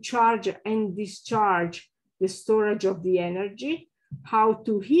how to charge and discharge the storage of the energy, how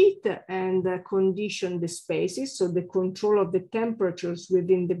to heat and condition the spaces, so the control of the temperatures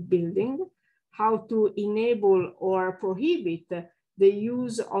within the building, how to enable or prohibit the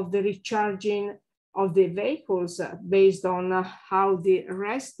use of the recharging of the vehicles based on how the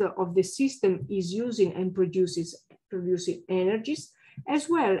rest of the system is using and producing energies, as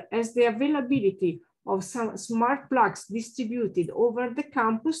well as the availability of some smart plugs distributed over the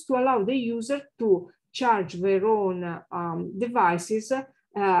campus to allow the user to charge their own devices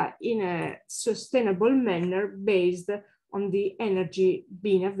in a sustainable manner based on the energy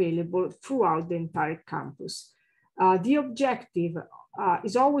being available throughout the entire campus. The objective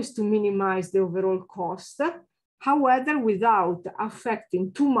is always to minimize the overall cost, however, without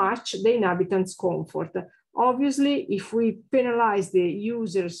affecting too much the inhabitants' comfort. Obviously, if we penalize the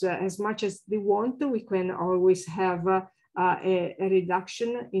users as much as they want, we can always have a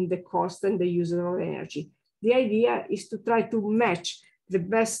reduction in the cost and the use of energy. the idea is to try to match the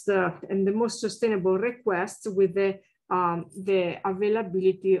best and the most sustainable requests with the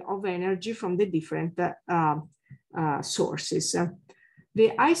availability of energy from the different sources.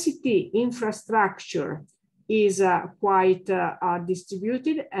 The ICT infrastructure is quite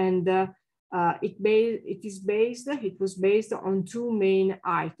distributed, and it was based on two main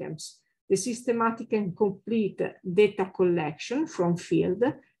items: the systematic and complete data collection from field.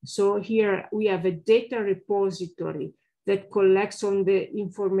 So here we have a data repository that collects on the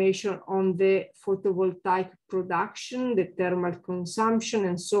information on the photovoltaic production, the thermal consumption,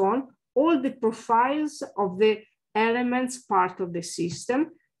 and so on, all the profiles of the elements part of the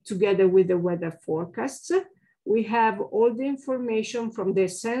system, together with the weather forecasts. We have all the information from the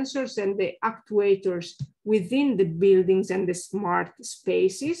sensors and the actuators within the buildings and the smart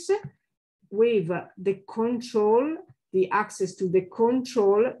spaces, with the control, the access to the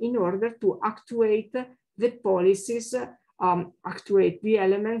control in order to actuate the policies, actuate the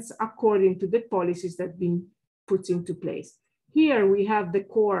elements according to the policies that have been put into place. Here we have the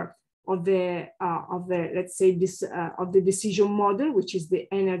core of the let's say this of the decision model, which is the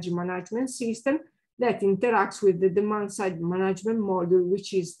energy management system that interacts with the demand side management model,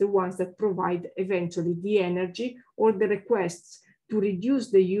 which is the ones that provide eventually the energy or the requests to reduce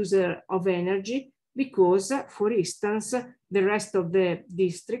the user of energy, because, for instance, the rest of the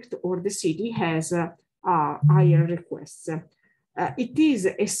district or the city has higher requests. It is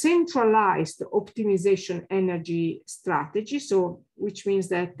a centralized optimization energy strategy, so which means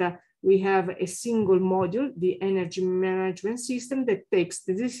that we have a single module, the energy management system, that takes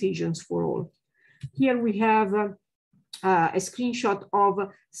the decisions for all. Here we have a screenshot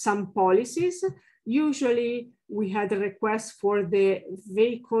of some policies. Usually we had a request for the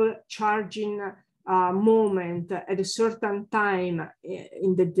vehicle charging moment at a certain time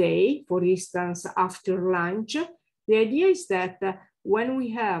in the day, for instance, after lunch. The idea is that when we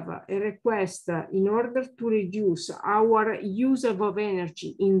have a request in order to reduce our use of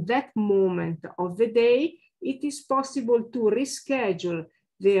energy in that moment of the day, it is possible to reschedule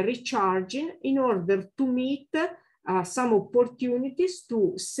the recharging in order to meet some opportunities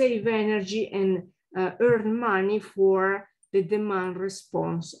to save energy and earn money for the demand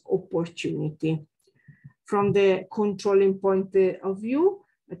response opportunity. From the controlling point of view,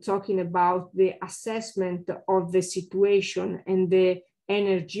 talking about the assessment of the situation and the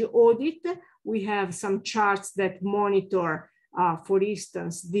energy audit, we have some charts that monitor, for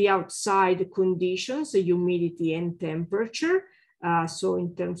instance, the outside conditions, the humidity and temperature. So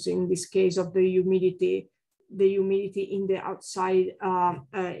in this case of the humidity in the outside,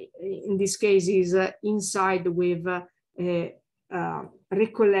 in this case is inside with a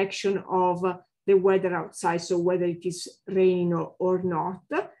recollection of the weather outside, so whether it is raining or not,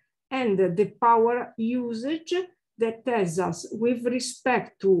 and the power usage that tells us with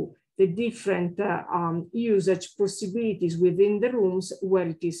respect to the different usage possibilities within the rooms where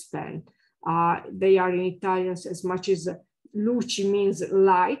it is spent. They are in Italian as much as luci means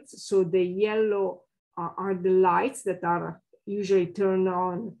lights, so the yellow are the lights that are usually turned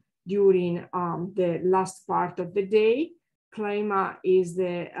on during the last part of the day. Clima is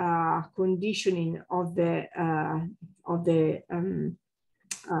the conditioning of the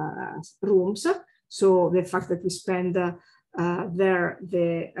rooms, so the fact that we spend there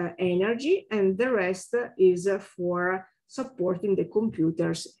the energy, and the rest is for supporting the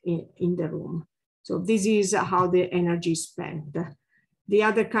computers in the room. So this is how the energy is spent. The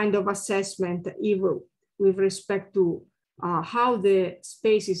other kind of assessment, even with respect to how the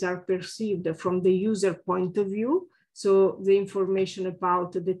spaces are perceived from the user point of view. So the information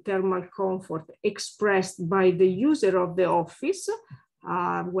about the thermal comfort expressed by the user of the office,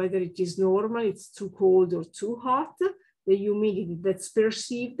 whether it is normal, it's too cold or too hot, the humidity that's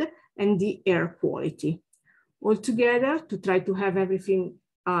perceived, and the air quality. Altogether, to try to have everything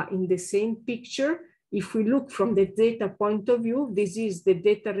in the same picture, if we look from the data point of view, this is the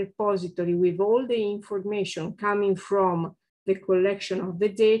data repository with all the information coming from the collection of the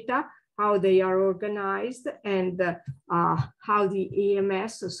data, how they are organized, and how the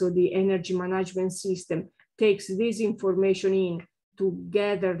EMS, so the energy management system, takes this information in to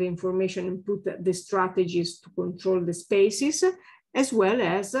gather the information and put the strategies to control the spaces, as well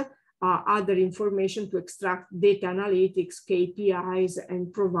as other information to extract data analytics, KPIs,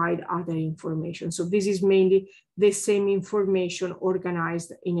 and provide other information. So this is mainly the same information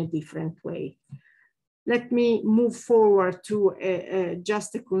organized in a different way. Let me move forward to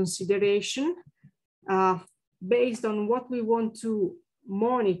just a consideration. Based on what we want to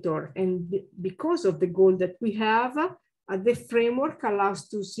monitor, and because of the goal that we have, the framework allows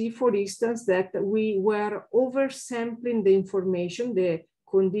to see, for instance, that we were oversampling the information, the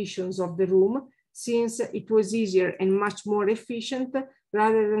conditions of the room, since it was easier and much more efficient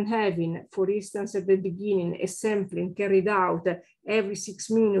rather than having, for instance, at the beginning, a sampling carried out every 6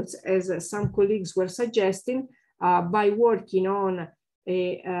 minutes, as some colleagues were suggesting. By working on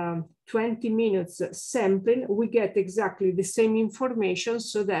a 20 minutes sampling, we get exactly the same information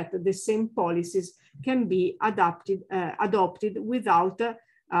so that the same policies can be adopted without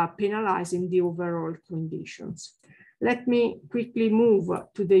penalizing the overall conditions. Let me quickly move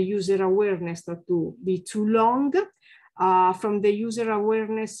to the user awareness, not to be too long. From the user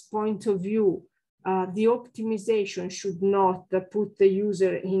awareness point of view, the optimization should not put the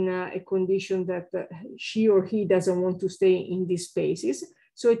user in a condition that she or he doesn't want to stay in these spaces.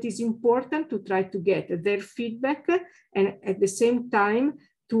 So it is important to try to get their feedback and at the same time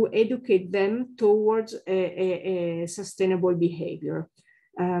to educate them towards a sustainable behavior.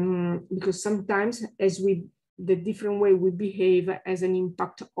 Because sometimes the different way we behave has an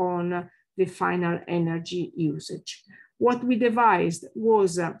impact on the final energy usage. What we devised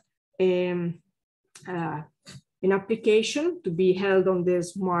was an application to be held on the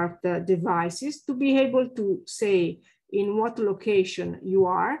smart devices, to be able to say in what location you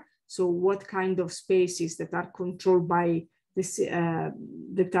are, so what kind of spaces that are controlled by this,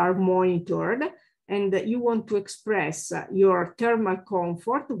 that are monitored, and you want to express your thermal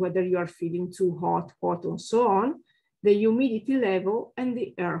comfort, whether you are feeling too hot, and so on, the humidity level and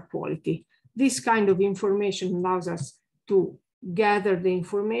the air quality. This kind of information allows us to gather the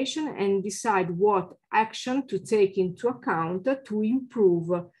information and decide what action to take into account to improve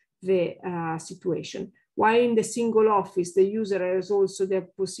the situation. While in the single office, the user has also the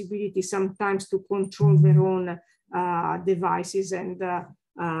possibility sometimes to control their own devices and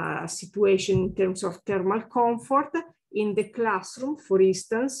situation in terms of thermal comfort. In the classroom, for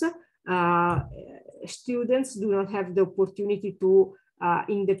instance, students do not have the opportunity to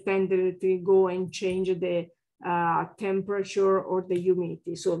independently go and change the temperature or the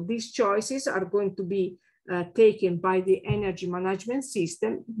humidity. So these choices are going to be taken by the energy management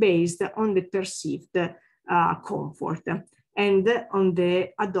system based on the perceived comfort and on the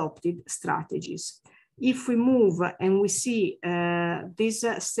adopted strategies. If we move and we see this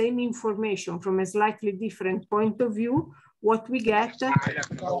same information from a slightly different point of view, what we get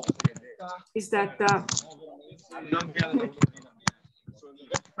is that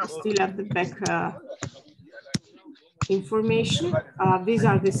still have the back information. These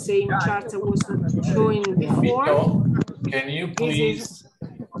are the same charts I was showing before. Can you please?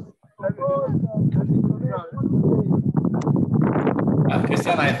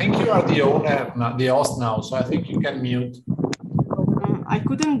 Christian, I think you are the owner, not the host now, so I think you can mute. I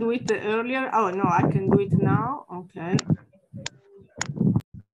couldn't do it earlier. Oh, no, I can do it now. Okay.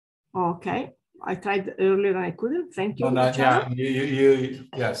 Okay. I tried earlier and I couldn't. Thank you. No, yeah,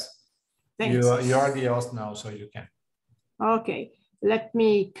 yes. Thanks. You are the host now, so you can. Okay. Let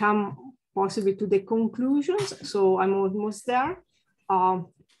me come possibly to the conclusions. So I'm almost there.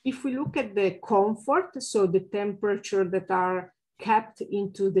 If we look at the comfort, so the temperature that are kept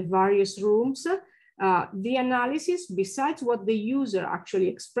into the various rooms, the analysis, besides what the user actually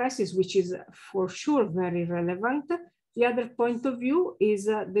expresses, which is for sure very relevant, the other point of view is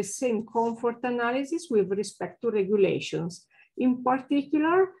the same comfort analysis with respect to regulations. In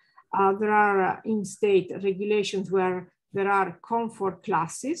particular, there are in-state regulations where there are comfort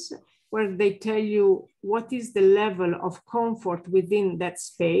classes, where they tell you what is the level of comfort within that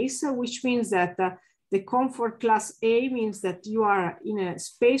space, which means that the comfort class A means that you are in a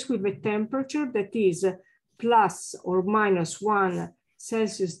space with a temperature that is plus or minus 1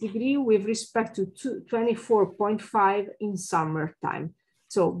 Celsius degree with respect to 24.5 in summertime.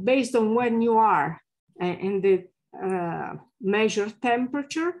 So based on when you are and the measured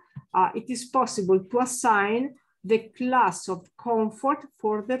temperature, it is possible to assign the class of comfort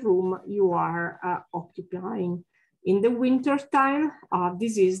for the room you are occupying. In the winter time,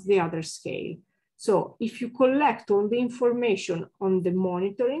 this is the other scale. So if you collect all the information on the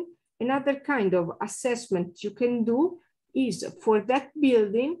monitoring, another kind of assessment you can do is for that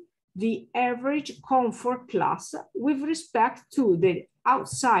building, the average comfort class with respect to the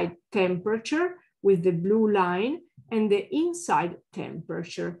outside temperature with the blue line and the inside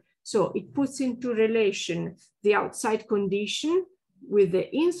temperature. So it puts into relation the outside condition with the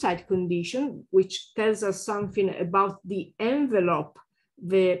inside condition, which tells us something about the envelope,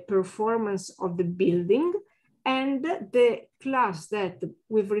 the performance of the building, and the class that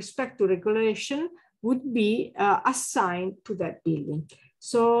with respect to regulation would be assigned to that building.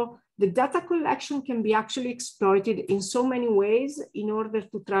 So the data collection can be actually exploited in so many ways in order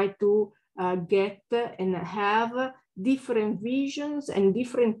to try to get and have different visions and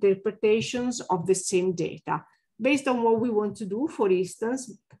different interpretations of the same data. Based on what we want to do, for instance,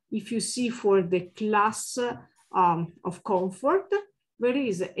 if you see for the class of comfort, there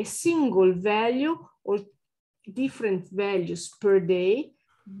is a single value or different values per day,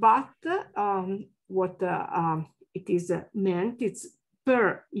 but what it is meant, it's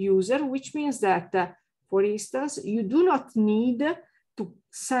per user, which means that, for instance, you do not need to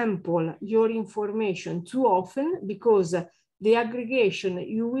sample your information too often because the aggregation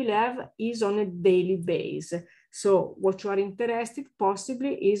you will have is on a daily basis. So what you are interested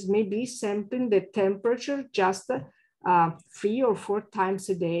possibly is maybe sampling the temperature just 3 or 4 times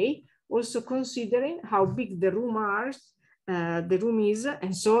a day, also considering how big the room is,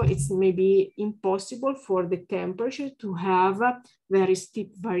 and so it's maybe impossible for the temperature to have very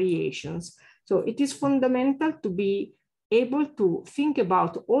steep variations. So it is fundamental to be able to think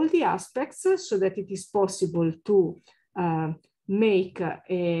about all the aspects so that it is possible to make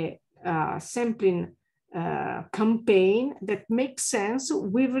a sampling campaign that makes sense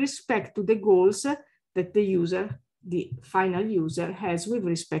with respect to the goals that the user, the final user, has with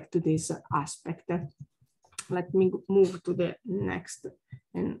respect to this aspect. Let me move to the next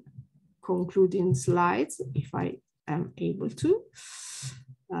and concluding slides, if I am able to.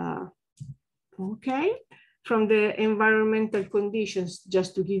 Okay. From the environmental conditions,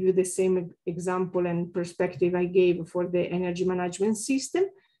 just to give you the same example and perspective I gave for the energy management system,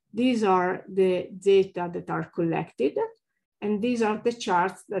 these are the data that are collected, and these are the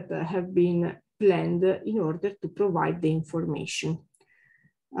charts that have been planned in order to provide the information.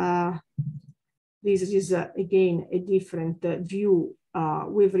 This is again a different view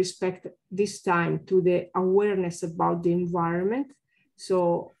with respect this time to the awareness about the environment.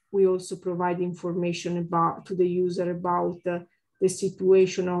 So we also provide information about to the user about the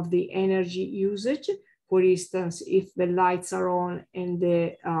situation of the energy usage. For instance, if the lights are on and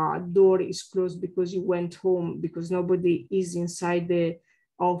the door is closed because you went home because nobody is inside the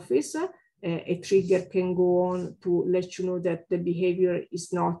office, a trigger can go on to let you know that the behavior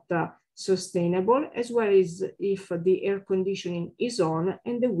is not sustainable, as well as if the air conditioning is on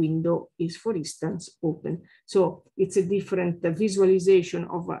and the window is, for instance, open. So it's a different visualization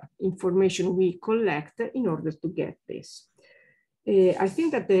of information we collect in order to get this. I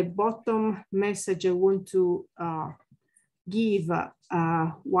think that the bottom message I want to give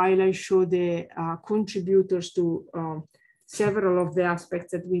while I show the contributors to several of the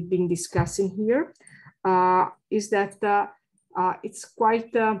aspects that we've been discussing here is that it's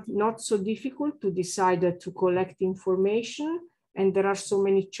quite not so difficult to decide to collect information, and there are so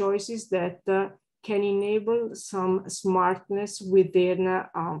many choices that can enable some smartness within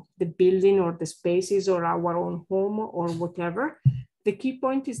the building or the spaces or our own home or whatever. The key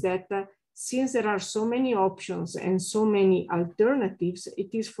point is that since there are so many options and so many alternatives,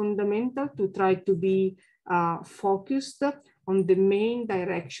 it is fundamental to try to be focused on the main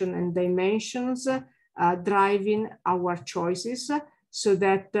direction and dimensions driving our choices, so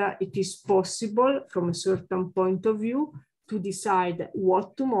that it is possible from a certain point of view to decide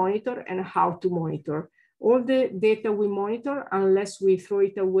what to monitor and how to monitor. All the data we monitor, unless we throw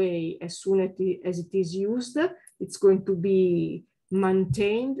it away as soon as it is used, it's going to be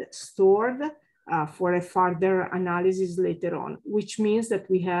maintained, stored for a further analysis later on, which means that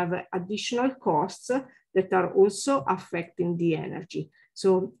we have additional costs that are also affecting the energy.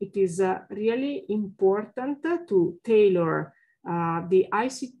 So it is really important to tailor the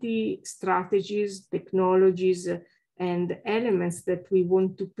ICT strategies, technologies, and elements that we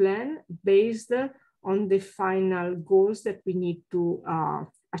want to plan based on the final goals that we need to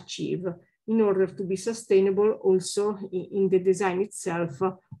achieve in order to be sustainable also in the design itself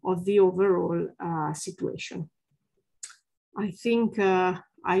of the overall situation. I think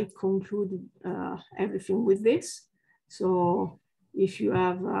I concluded everything with this. So if you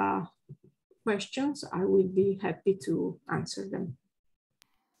have questions, I will be happy to answer them.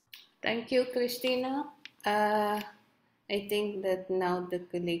 Thank you, Christina. I think that now the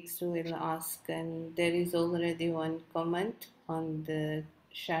colleagues will ask, and there is already one comment on the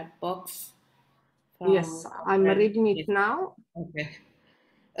chat box. Yes, I'm reading it now. Okay.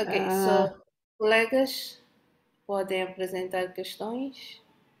 Okay, so colegas podem apresentar questões.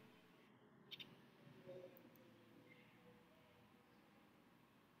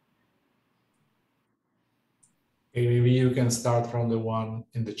 Maybe you can start from the one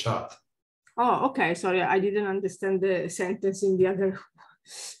in the chat. Oh, okay. Sorry, I didn't understand the sentence in the other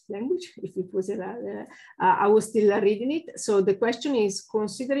language, if it was I was still reading it. So the question is,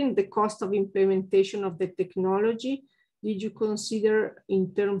 considering the cost of implementation of the technology, did you consider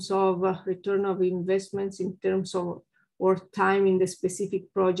in terms of return of investments, in terms of or time in the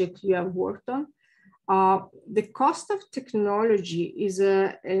specific project you have worked on? The cost of technology is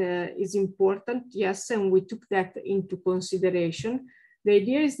important, yes, and we took that into consideration. The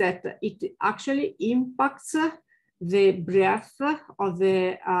idea is that it actually impacts the breadth of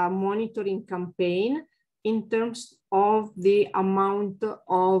the monitoring campaign in terms of the amount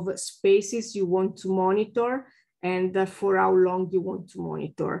of spaces you want to monitor and for how long you want to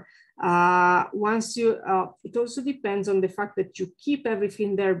monitor. It also depends on the fact that you keep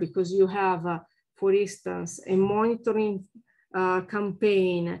everything there because you have, for instance, a monitoring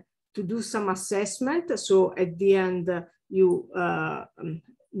campaign to do some assessment. So at the end, you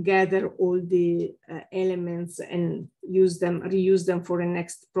gather all the elements and reuse them for the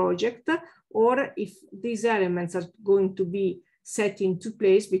next project. Or if these elements are going to be set into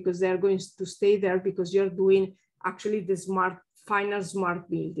place because they're going to stay there because you're doing actually the final smart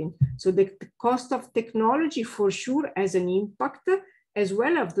building. So the cost of technology for sure has an impact, as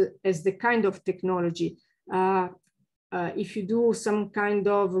well as the kind of technology. If you do some kind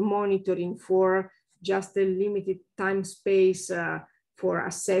of monitoring for just a limited time space for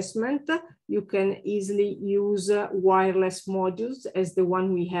assessment, you can easily use wireless modules as the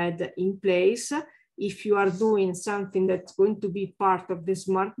one we had in place. If you are doing something that's going to be part of the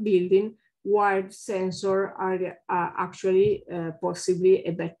smart building, wired sensor are actually possibly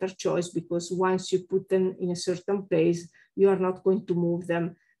a better choice, because once you put them in a certain place, you are not going to move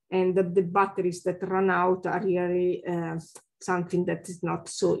them. And the batteries that run out are really something that is not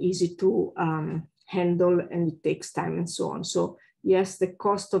so easy to handle, and it takes time and so on. So yes, the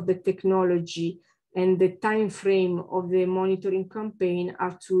cost of the technology and the time frame of the monitoring campaign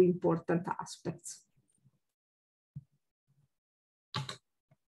are two important aspects.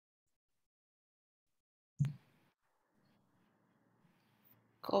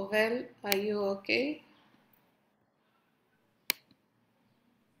 Kovel, are you okay?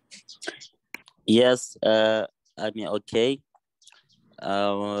 Yes, I'm okay.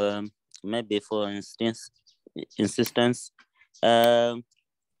 Maybe for insistence, can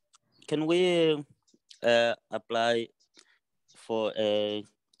we apply for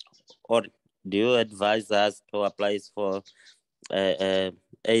or do you advise us to apply for a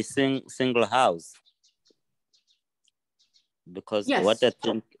single house? Because yes. What I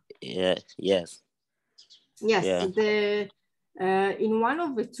think, yes. Yes, yeah. In one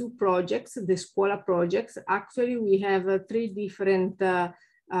of the two projects, the Scuola projects, actually we have three different,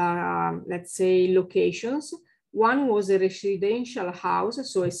 let's say, locations. One was a residential house,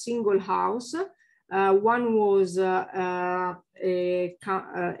 so a single house. One was a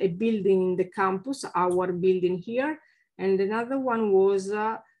building in the campus, our building here, and another one was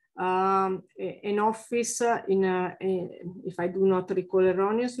an office if I do not recall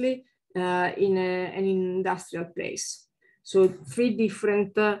erroneously, in an industrial place. So three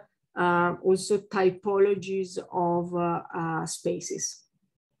different also typologies of spaces.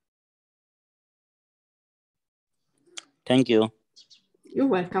 Thank you. You're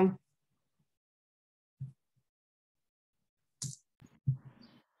welcome.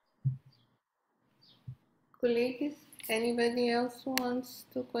 Colleagues, anybody else wants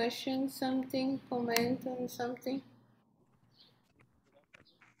to question something, comment on something?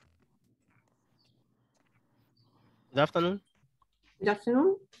 Good afternoon. Good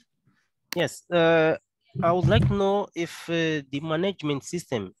afternoon. Yes, I would like to know if the management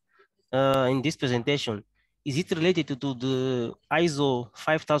system in this presentation, is it related to the ISO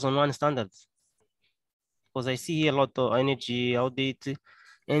 5001 standards? Because I see a lot of energy audit,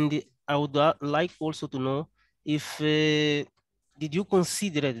 and I would like also to know if did you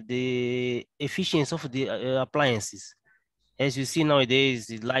consider the efficiency of the appliances? As you see nowadays,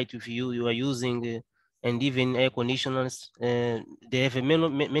 the light with you are using, and even air conditioners, they have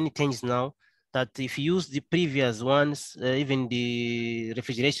many things now that if you use the previous ones, even the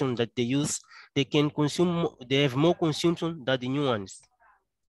refrigeration that they use, they can consume, they have more consumption than the new ones.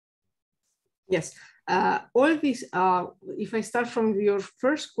 Yes, all this, if I start from your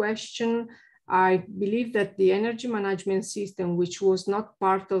first question, I believe that the energy management system, which was not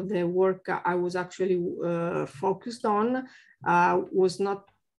part of the work I was actually focused on, was not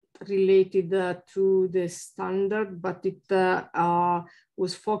related to the standard, but it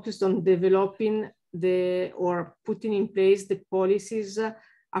was focused on developing or putting in place the policies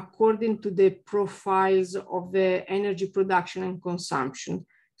according to the profiles of the energy production and consumption.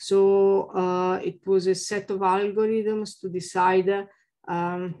 So it was a set of algorithms to decide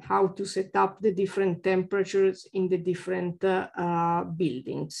how to set up the different temperatures in the different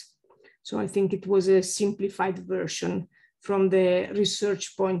buildings. So I think it was a simplified version from the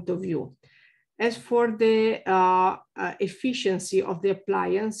research point of view. As for the efficiency of the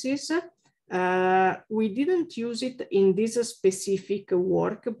appliances, we didn't use it in this specific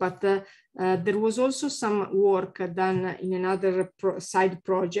work, but there was also some work done in another side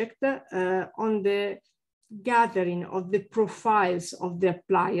project on the gathering of the profiles of the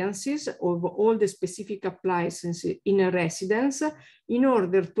appliances, of all the specific appliances in a residence, in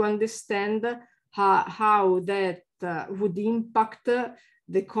order to understand how that would impact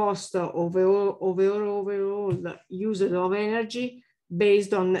the cost of overall usage of energy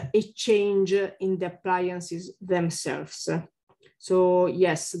based on a change in the appliances themselves. So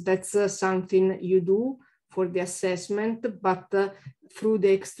yes, that's something you do for the assessment, but through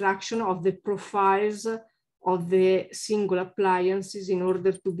the extraction of the profiles of the single appliances in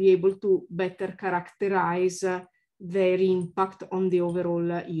order to be able to better characterize their impact on the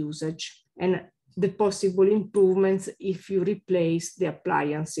overall usage and the possible improvements if you replace the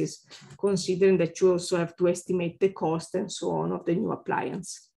appliances, considering that you also have to estimate the cost and so on of the new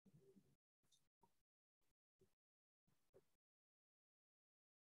appliance.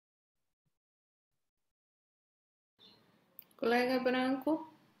 Colega Branco,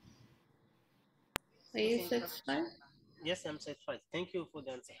 are you satisfied? Yes, I'm satisfied. Thank you for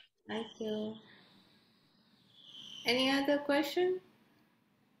the answer. Thank you. Any other question?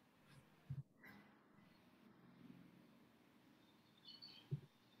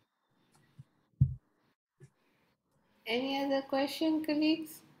 Any other question,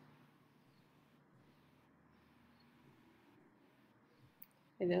 colleagues?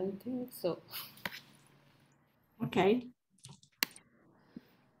 I don't think so. Okay.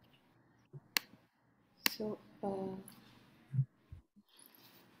 So,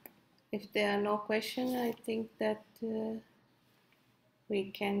 if there are no questions, I think that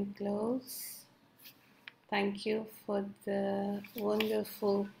we can close. Thank you for the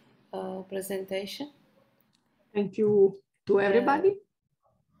wonderful presentation. Thank you to everybody.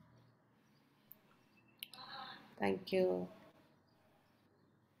 Thank you.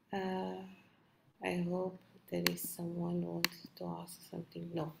 I hope there is someone who wants to ask something.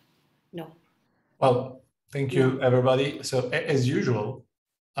 No, no. Well, thank you, everybody. So as usual,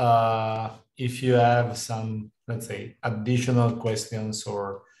 if you have some, let's say, additional questions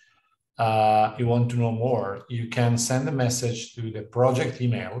or you want to know more, you can send a message to the project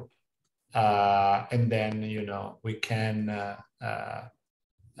email, and then, you know, we can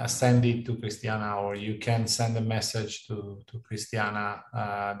send it to Cristiana, or you can send a message to Cristiana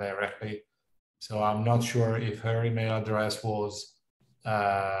directly. So I'm not sure if her email address was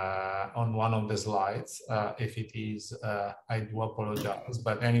on one of the slides. If it is, I do apologize.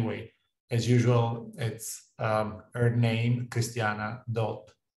 But anyway, as usual, it's her name, Cristiana,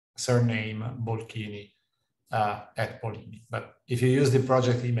 surname, Bolchini, at Polimi. But if you use the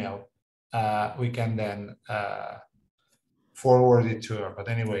project email, we can then forward it to her. But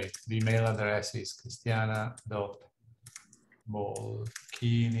anyway, the email address is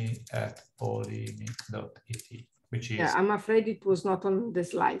cristiana.bolchini@polimi.it, which is... Yeah, I'm afraid it was not on the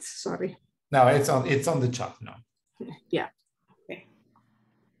slides, sorry. No, it's on the chat now. Yeah.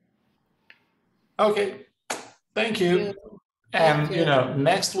 Okay, thank you. And you know,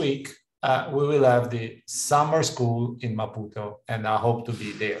 next week we will have the summer school in Maputo, and I hope to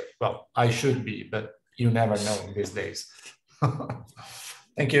be there. Well, I should be, but you never know in these days.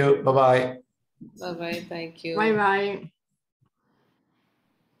 Thank you. Bye-bye. Bye-bye. Thank you. Bye-bye.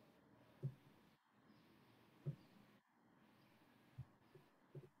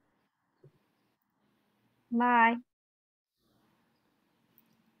 Bye.